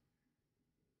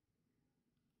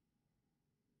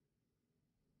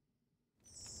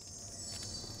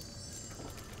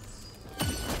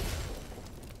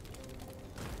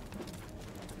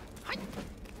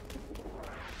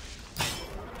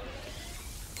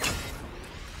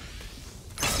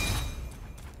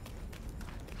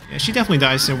 she definitely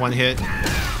dies in one hit.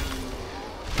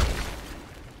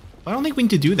 But I don't think we need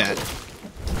to do that.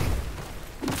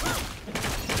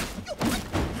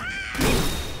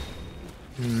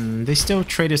 They still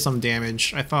traded some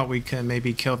damage. I thought we could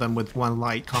maybe kill them with one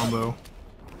light combo.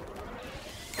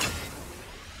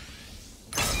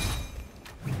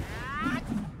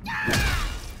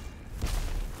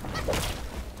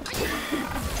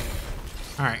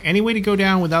 Alright, any way to go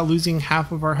down without losing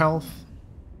half of our health?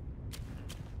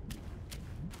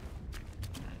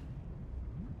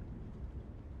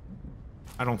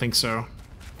 I don't think so.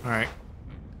 Alright.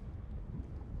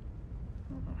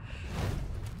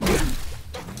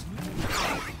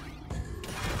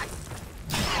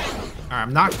 Alright,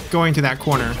 I'm not going to that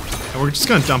corner. And we're just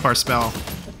gonna dump our spell.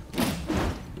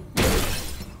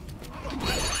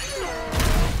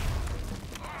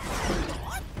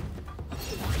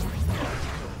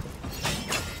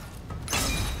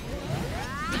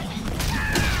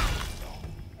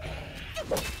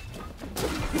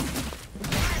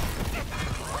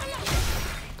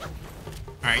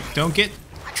 Alright, don't get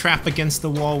trapped against the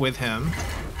wall with him.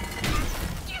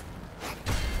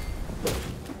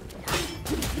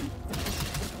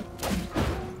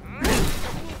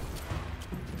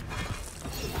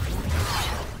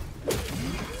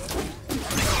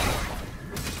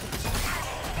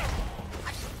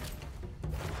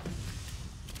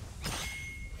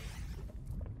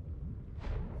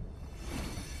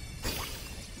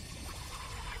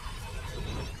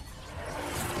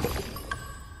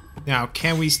 Now,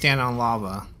 can we stand on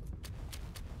lava?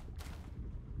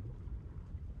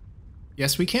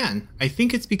 Yes, we can. I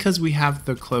think it's because we have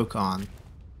the cloak on.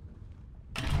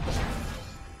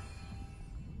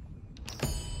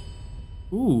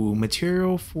 Ooh,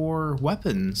 material for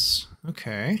weapons.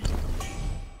 Okay.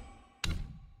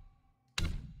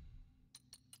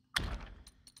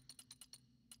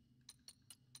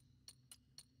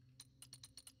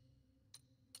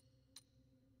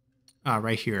 Ah,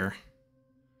 right here.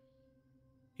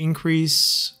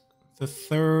 Increase the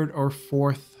 3rd or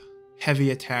 4th heavy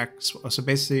attacks. So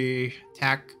basically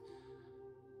attack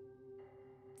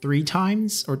 3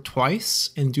 times or twice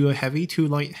and do a heavy, 2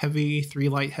 light heavy, 3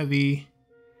 light heavy.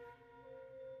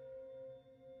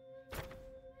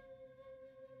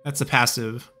 That's the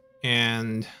passive.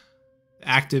 And the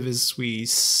active is we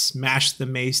smash the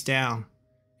mace down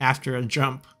after a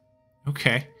jump.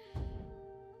 Okay.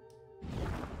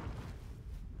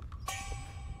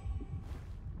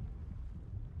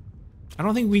 I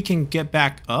don't think we can get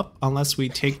back up unless we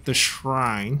take the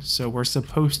shrine, so we're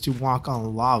supposed to walk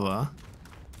on lava.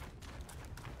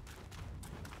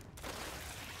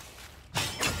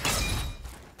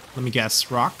 Let me guess,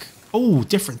 rock? Oh,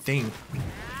 different thing.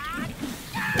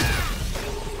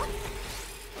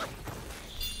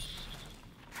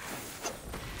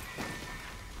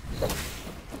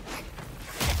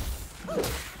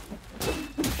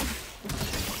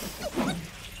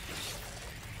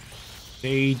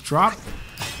 They drop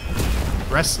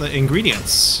rest of the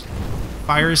ingredients.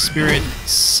 Fire Spirit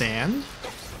Sand.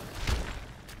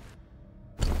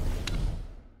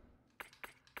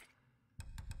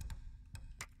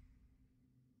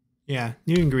 Yeah,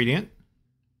 new ingredient.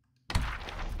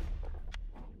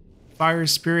 Fire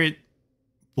Spirit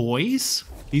Boys.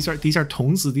 These are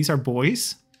童子, these are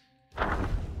boys.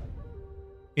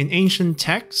 In ancient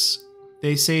texts,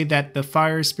 they say that the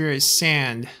Fire Spirit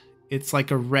Sand, it's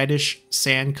like a reddish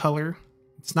sand color.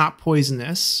 It's not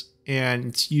poisonous, and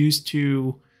it's used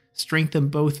to strengthen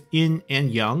both yin and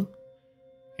yang.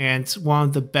 And it's one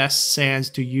of the best sands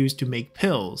to use to make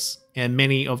pills. And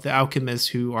many of the alchemists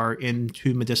who are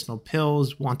into medicinal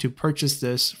pills want to purchase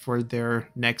this for their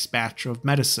next batch of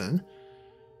medicine.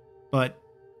 But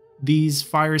these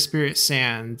fire spirit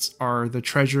sands are the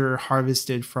treasure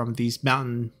harvested from these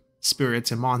mountain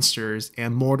spirits and monsters,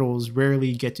 and mortals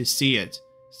rarely get to see it.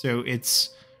 So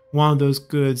it's one of those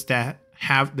goods that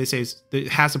they say it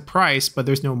has a price, but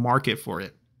there's no market for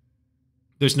it.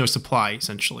 There's no supply,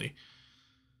 essentially.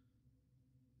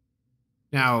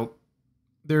 Now,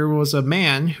 there was a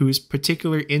man who's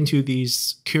particularly into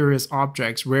these curious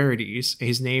objects, rarities.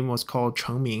 His name was called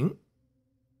Cheng Ming.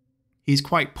 He's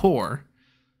quite poor,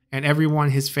 and everyone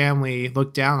in his family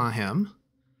looked down on him.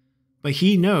 But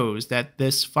he knows that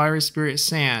this fire spirit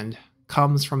sand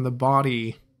comes from the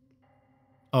body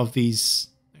of these,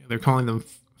 they're calling them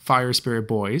fire spirit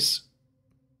boys.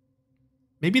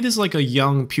 Maybe this is like a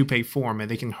young pupae form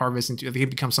and they can harvest into, they can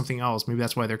become something else. Maybe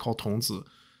that's why they're called 童子.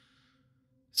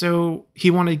 So he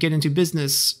wanted to get into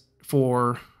business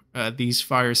for these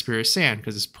fire spirit sand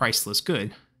because it's priceless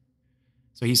good.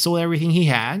 So he sold everything he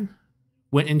had,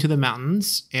 went into the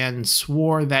mountains and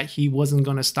swore that he wasn't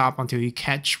going to stop until he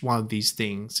catch one of these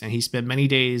things. And he spent many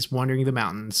days wandering the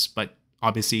mountains, but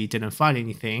obviously didn't find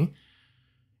anything.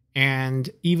 And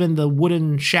even the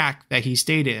wooden shack that he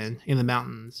stayed in the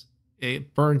mountains,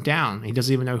 it burned down. He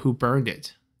doesn't even know who burned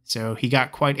it. So he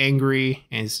got quite angry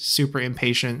and is super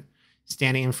impatient,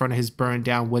 standing in front of his burned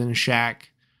down wooden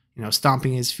shack,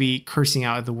 stomping his feet, cursing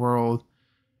out at the world.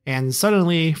 And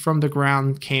suddenly from the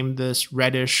ground came this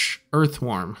reddish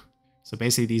earthworm. So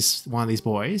basically one of these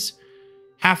boys,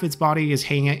 half its body is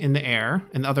hanging in the air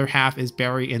and the other half is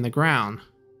buried in the ground.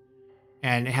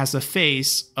 And it has the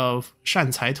face of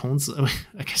善财童子,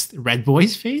 I guess the red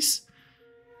boy's face?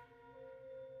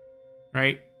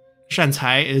 Right? 善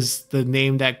财 is the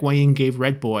name that Guan Yin gave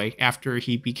Red Boy after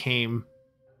he became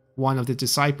one of the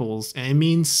disciples, and it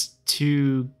means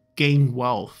to gain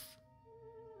wealth.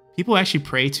 People actually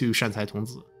pray to 善财童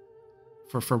子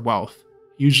for wealth.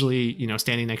 Usually,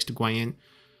 standing next to Guan Yin.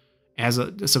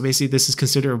 So basically this is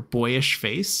considered a boyish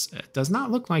face. It does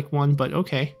not look like one, but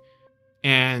okay.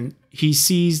 And he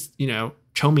sees,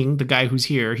 Chou Ming, the guy who's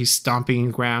here, he's stomping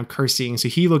the ground, cursing. So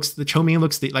Chou Ming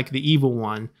looks like the evil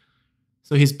one.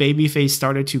 So his baby face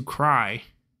started to cry.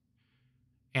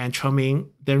 And Chou Ming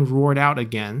then roared out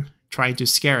again, trying to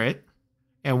scare it,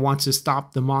 and wants to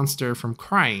stop the monster from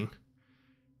crying.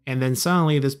 And then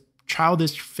suddenly this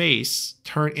childish face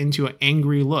turned into an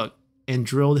angry look and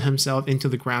drilled himself into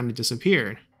the ground and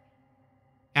disappeared.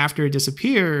 After it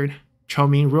disappeared, Chou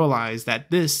Ming realized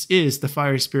that this is the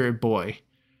fire spirit boy.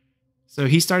 So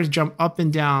he started to jump up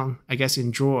and down, I guess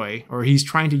in joy, or he's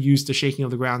trying to use the shaking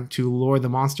of the ground to lure the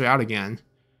monster out again.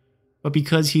 But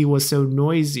because he was so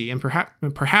noisy, and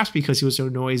perhaps because he was so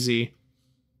noisy,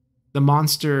 the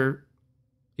monster,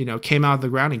 came out of the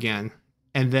ground again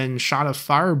and then shot a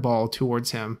fireball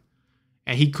towards him.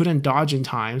 And he couldn't dodge in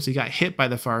time, so he got hit by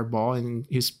the fireball and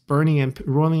he's burning and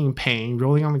rolling in pain,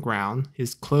 rolling on the ground.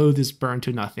 His clothes is burned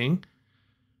to nothing.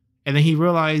 And then he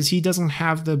realized he doesn't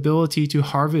have the ability to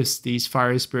harvest these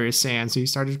fire spirit sands, so he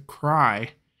started to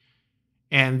cry.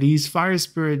 And these fire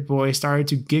spirit boys started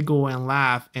to giggle and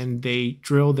laugh, and they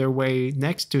drilled their way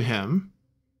next to him.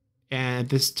 And at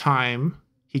this time,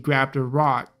 he grabbed a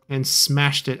rock and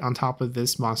smashed it on top of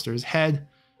this monster's head,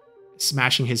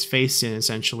 smashing his face in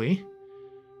essentially.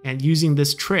 And using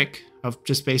this trick of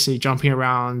just basically jumping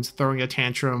around, throwing a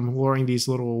tantrum, luring these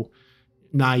little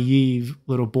naive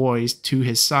little boys to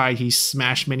his side, he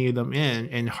smashed many of them in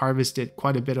and harvested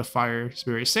quite a bit of fire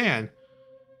spirit sand.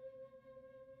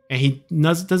 And he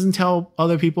doesn't tell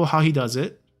other people how he does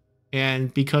it.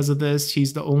 And because of this,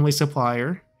 he's the only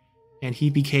supplier. And he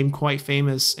became quite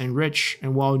famous and rich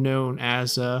and well known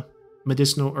as a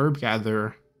medicinal herb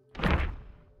gatherer.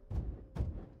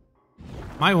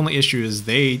 My only issue is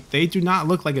they do not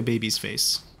look like a baby's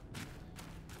face.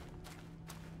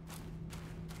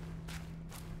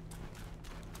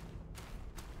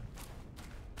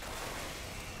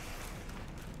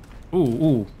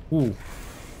 Ooh.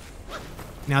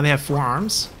 Now they have 4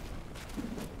 arms.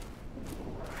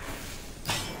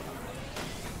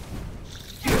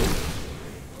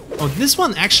 Oh, this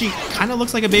one actually kind of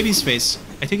looks like a baby's face.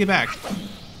 I take it back.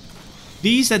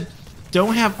 These that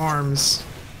don't have arms...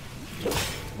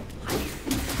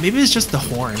 Maybe it's just the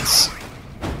horns.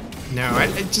 No,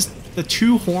 it just... The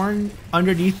 2 horn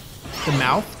underneath the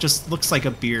mouth just looks like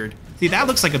a beard. See, that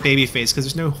looks like a baby face because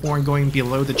there's no horn going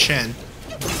below the chin.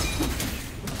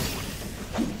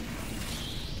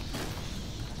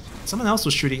 Someone else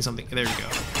was shooting something. There we go.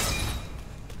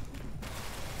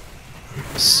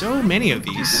 So many of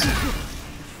these.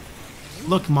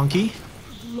 Look, monkey.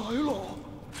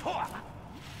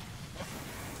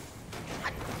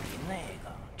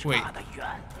 Wait.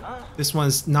 This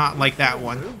one's not like that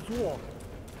one.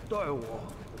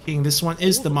 King, this one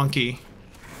is the monkey.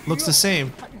 Looks the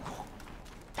same.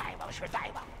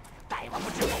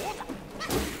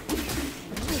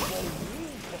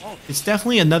 It's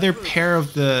definitely another pair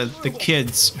of the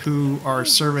kids who are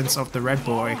servants of the Red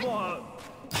Boy.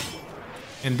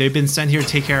 And they've been sent here to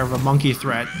take care of a monkey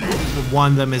threat.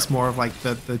 One of them is more of like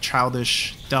the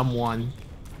childish, dumb one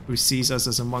who sees us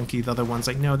as a monkey. The other one's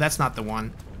like, no, that's not the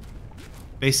one.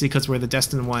 Basically because we're the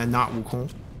destined one and not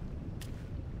Wukong.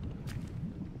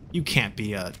 You can't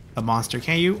be a monster,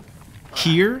 can you?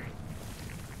 Here?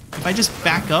 If I just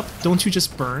back up, don't you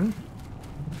just burn?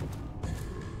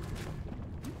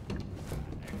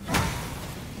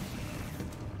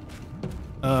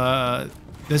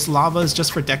 This lava is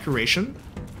just for decoration?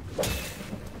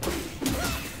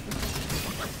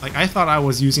 Like, I thought I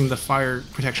was using the fire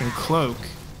protection cloak.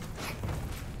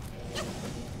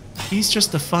 He's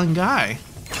just a fun guy.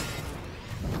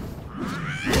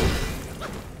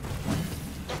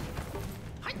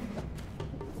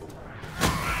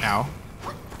 Ow.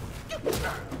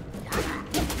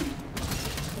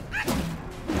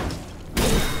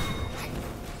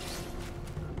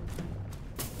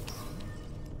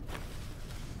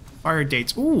 Fire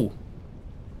dates. Ooh.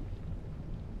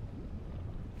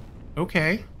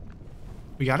 Okay.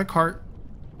 We got a cart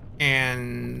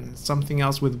and something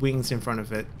else with wings in front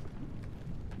of it.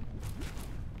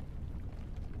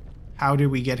 How did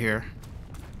we get here?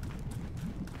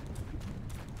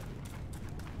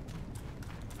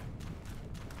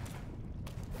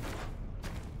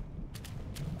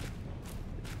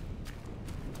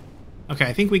 Okay,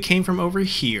 I think we came from over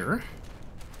here.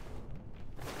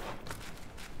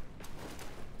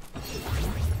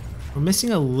 We're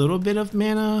missing a little bit of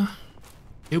mana.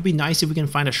 It would be nice if we can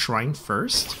find a shrine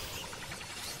first.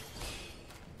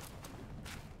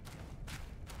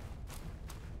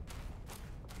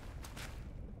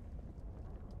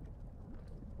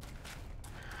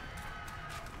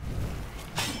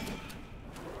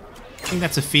 I think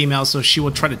that's a female, so she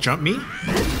will try to jump me.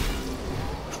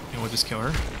 And we'll just kill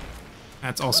her.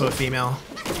 That's also a female.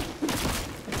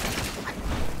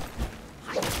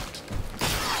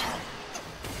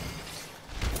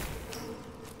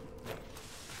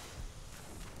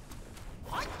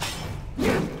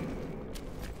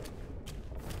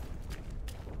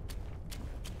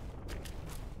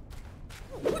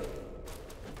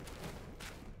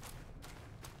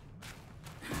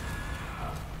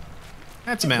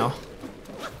 That's a male.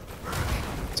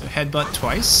 So headbutt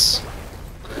twice.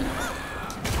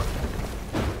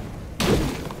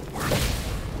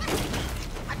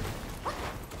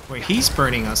 Wait, he's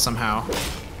burning us somehow.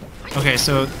 Okay,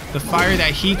 so the fire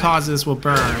that he causes will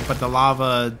burn, but the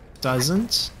lava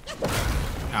doesn't.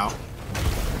 Ow.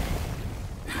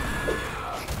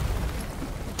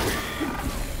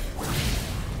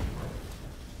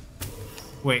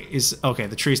 Wait, okay,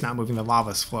 the tree's not moving, the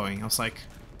lava's flowing. I was like,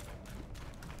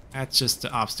 that's just the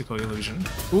obstacle illusion.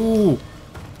 Ooh!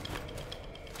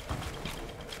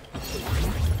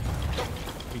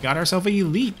 We got ourselves an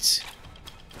elite.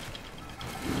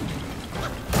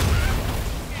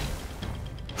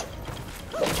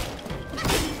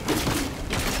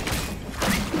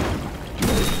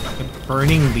 The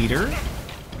burning leader?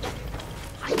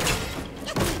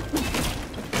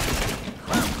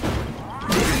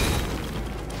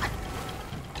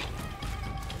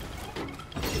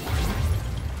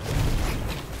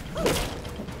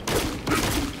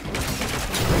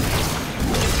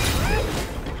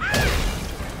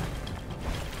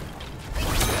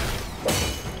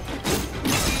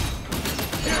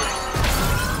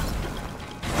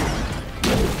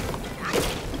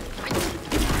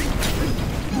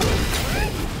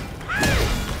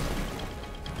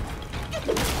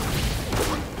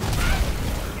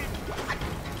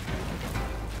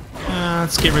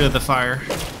 Let's get rid of the fire.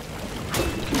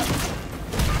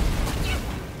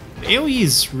 The AoE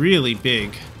is really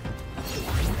big.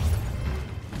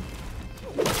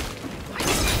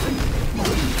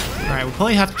 Alright, we'll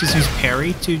probably have to just use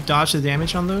parry to dodge the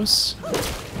damage on those.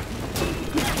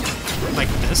 Like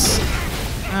this.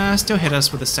 Still hit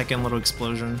us with a second little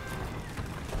explosion.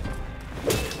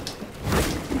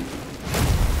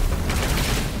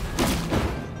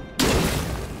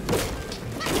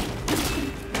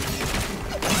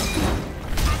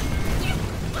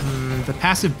 The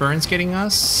passive burn's getting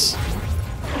us.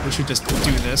 We should just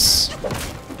do this.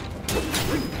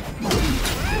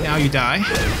 Now you die.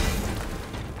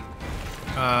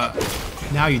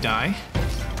 Now you die.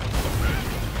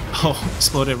 Oh,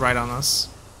 exploded right on us.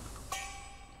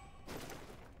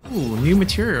 Ooh, new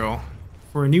material.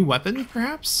 For a new weapon,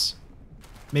 perhaps?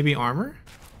 Maybe armor?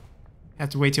 Have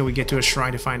to wait till we get to a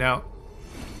shrine to find out.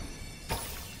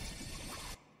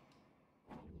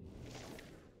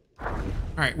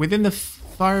 Alright, within the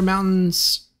Fire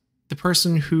Mountains, the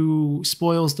person who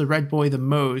spoils the Red Boy the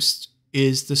most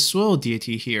is the soil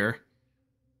deity here.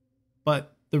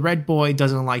 But the Red Boy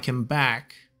doesn't like him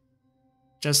back.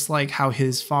 Just like how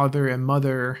his father and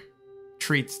mother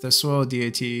treats the soil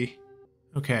deity.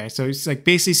 Okay, so it's like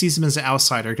basically sees him as an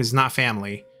outsider because he's not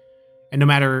family. And no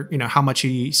matter, how much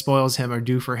he spoils him or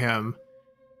do for him,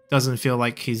 doesn't feel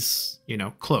like he's,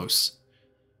 close.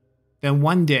 Then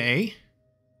one day,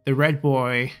 the Red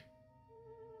Boy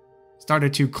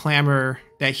started to clamor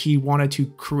that he wanted to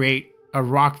create a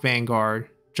rock vanguard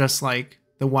just like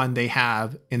the one they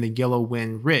have in the Yellow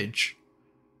Wind Ridge.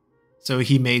 So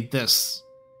he made this.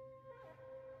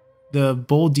 The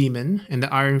Bull Demon and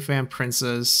the Iron Fan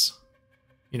Princess,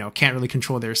 can't really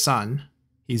control their son.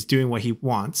 He's doing what he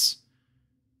wants.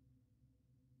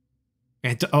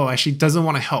 And actually doesn't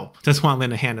want to help. Doesn't want to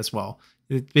lend a hand as well.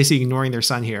 Basically ignoring their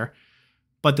son here.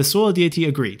 But the soil deity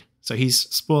agreed. So he's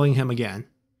spoiling him again.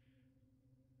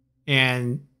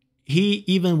 And he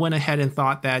even went ahead and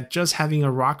thought that just having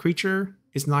a rock creature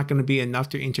is not going to be enough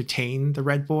to entertain the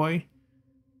red boy.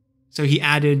 So he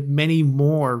added many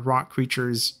more rock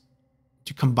creatures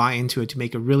to combine into it to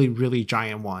make a really, really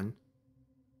giant one.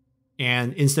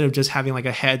 And instead of just having like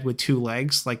a head with 2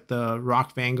 legs, like the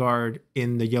Rock Vanguard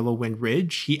in the Yellow Wind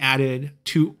Ridge, he added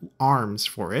 2 arms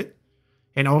for it.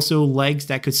 And also legs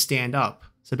that could stand up.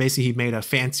 So basically he made a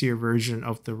fancier version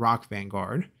of the Rock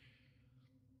Vanguard.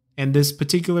 And this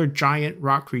particular giant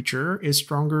rock creature is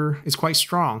quite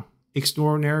strong,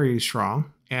 extraordinarily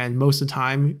strong. And most of the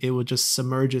time it will just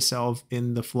submerge itself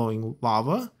in the flowing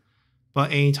lava.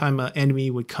 But anytime an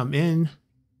enemy would come in,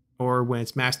 or when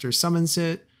its master summons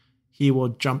it, he will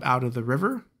jump out of the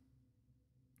river.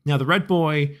 Now the red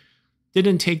boy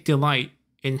didn't take delight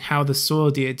in how the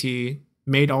soil deity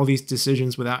made all these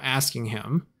decisions without asking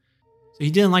him. So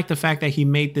he didn't like the fact that he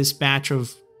made this batch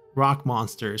of rock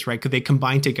monsters, right? Because they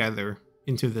combine together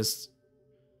into this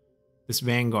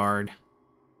vanguard.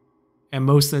 And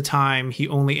most of the time, he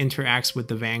only interacts with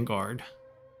the vanguard.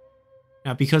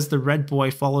 Now, because the red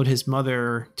boy followed his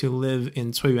mother to live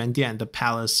in Cuiyuandian, the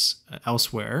palace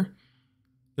elsewhere,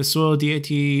 the soil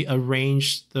deity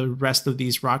arranged the rest of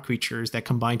these rock creatures that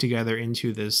combine together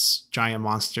into this giant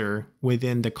monster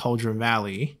within the Cauldron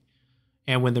Valley.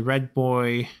 And when the red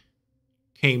boy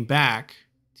came back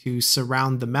to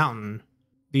surround the mountain,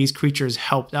 these creatures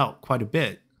helped out quite a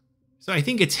bit. So I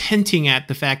think it's hinting at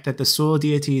the fact that the soil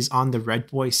deity is on the red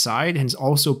boy's side and has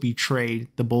also betrayed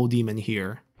the bull demon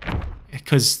here,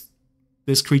 because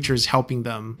this creature is helping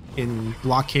them in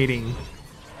blockading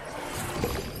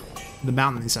the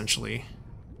mountain, essentially.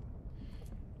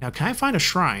 Now, can I find a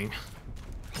shrine?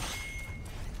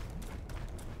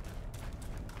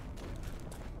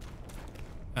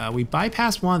 We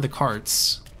bypassed one of the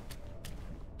carts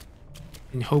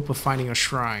in hope of finding a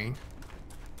shrine.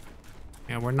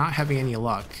 And we're not having any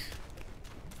luck.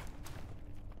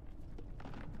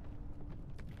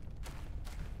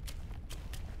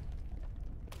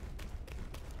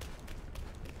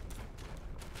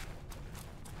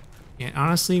 And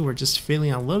honestly, we're just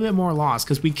feeling a little bit more lost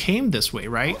because we came this way,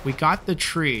 right? We got the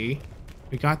tree.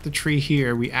 We got the tree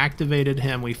here. We activated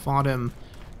him. We fought him.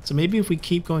 So maybe if we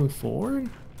keep going forward?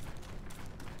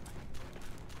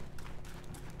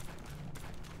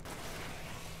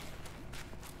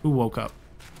 Who woke up?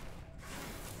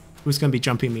 Who's going to be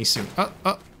jumping me soon?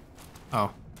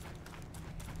 Oh.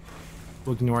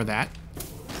 We'll ignore that.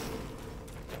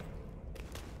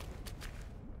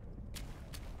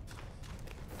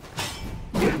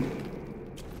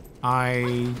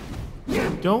 I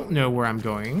don't know where I'm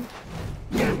going,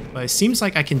 but it seems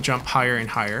like I can jump higher and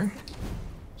higher.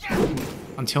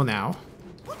 Until now.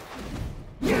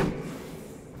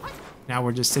 Now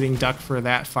we're just sitting duck for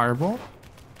that fireball.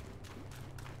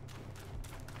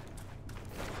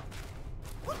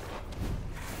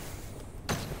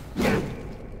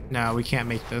 No, we can't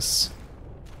make this.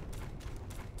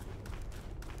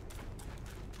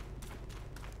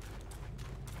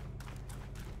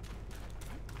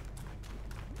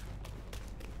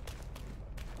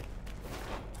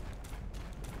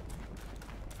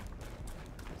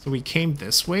 So we came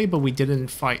this way, but we didn't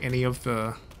fight any of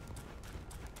the...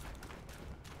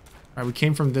 Right, we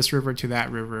came from this river to that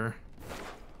river.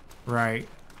 Right.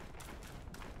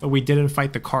 But we didn't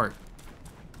fight the cart.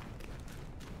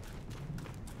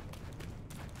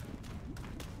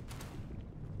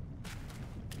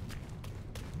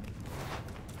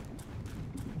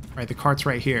 Right, the cart's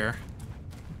right here.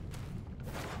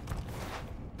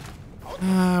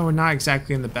 We're not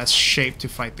exactly in the best shape to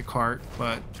fight the cart,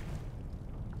 but...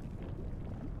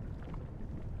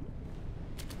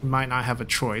 we might not have a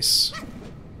choice.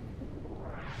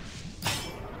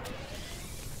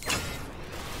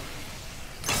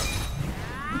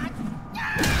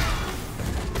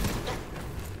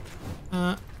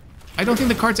 I don't think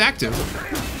the cart's active.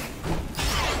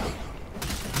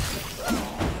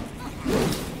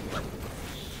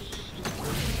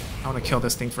 I want to kill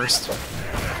this thing first.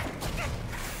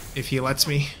 If he lets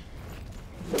me.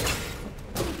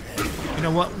 You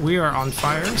know what? We are on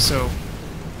fire, so...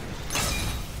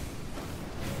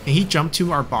 Can he jump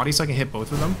to our body so I can hit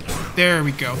both of them? There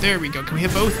we go. There we go. Can we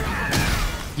hit both?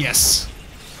 Yes.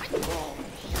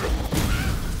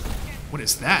 What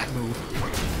is that move?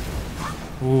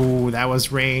 Ooh, that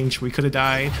was range. We could have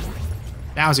died.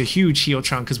 That was a huge heal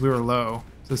chunk because we were low.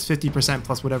 So it's 50%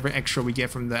 plus whatever extra we get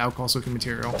from the alcohol soaking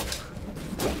material.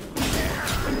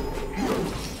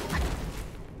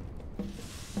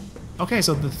 Okay,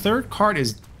 so the third card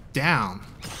is down.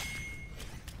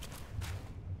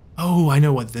 Oh, I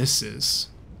know what this is.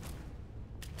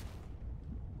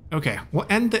 Okay, we'll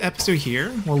end the episode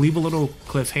here. We'll leave a little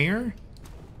cliffhanger,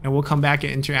 and we'll come back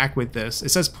and interact with this. It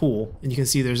says pool, and you can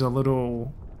see there's a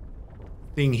little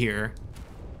thing here,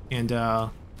 and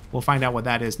we'll find out what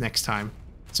that is next time.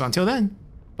 So until then,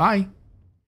 bye!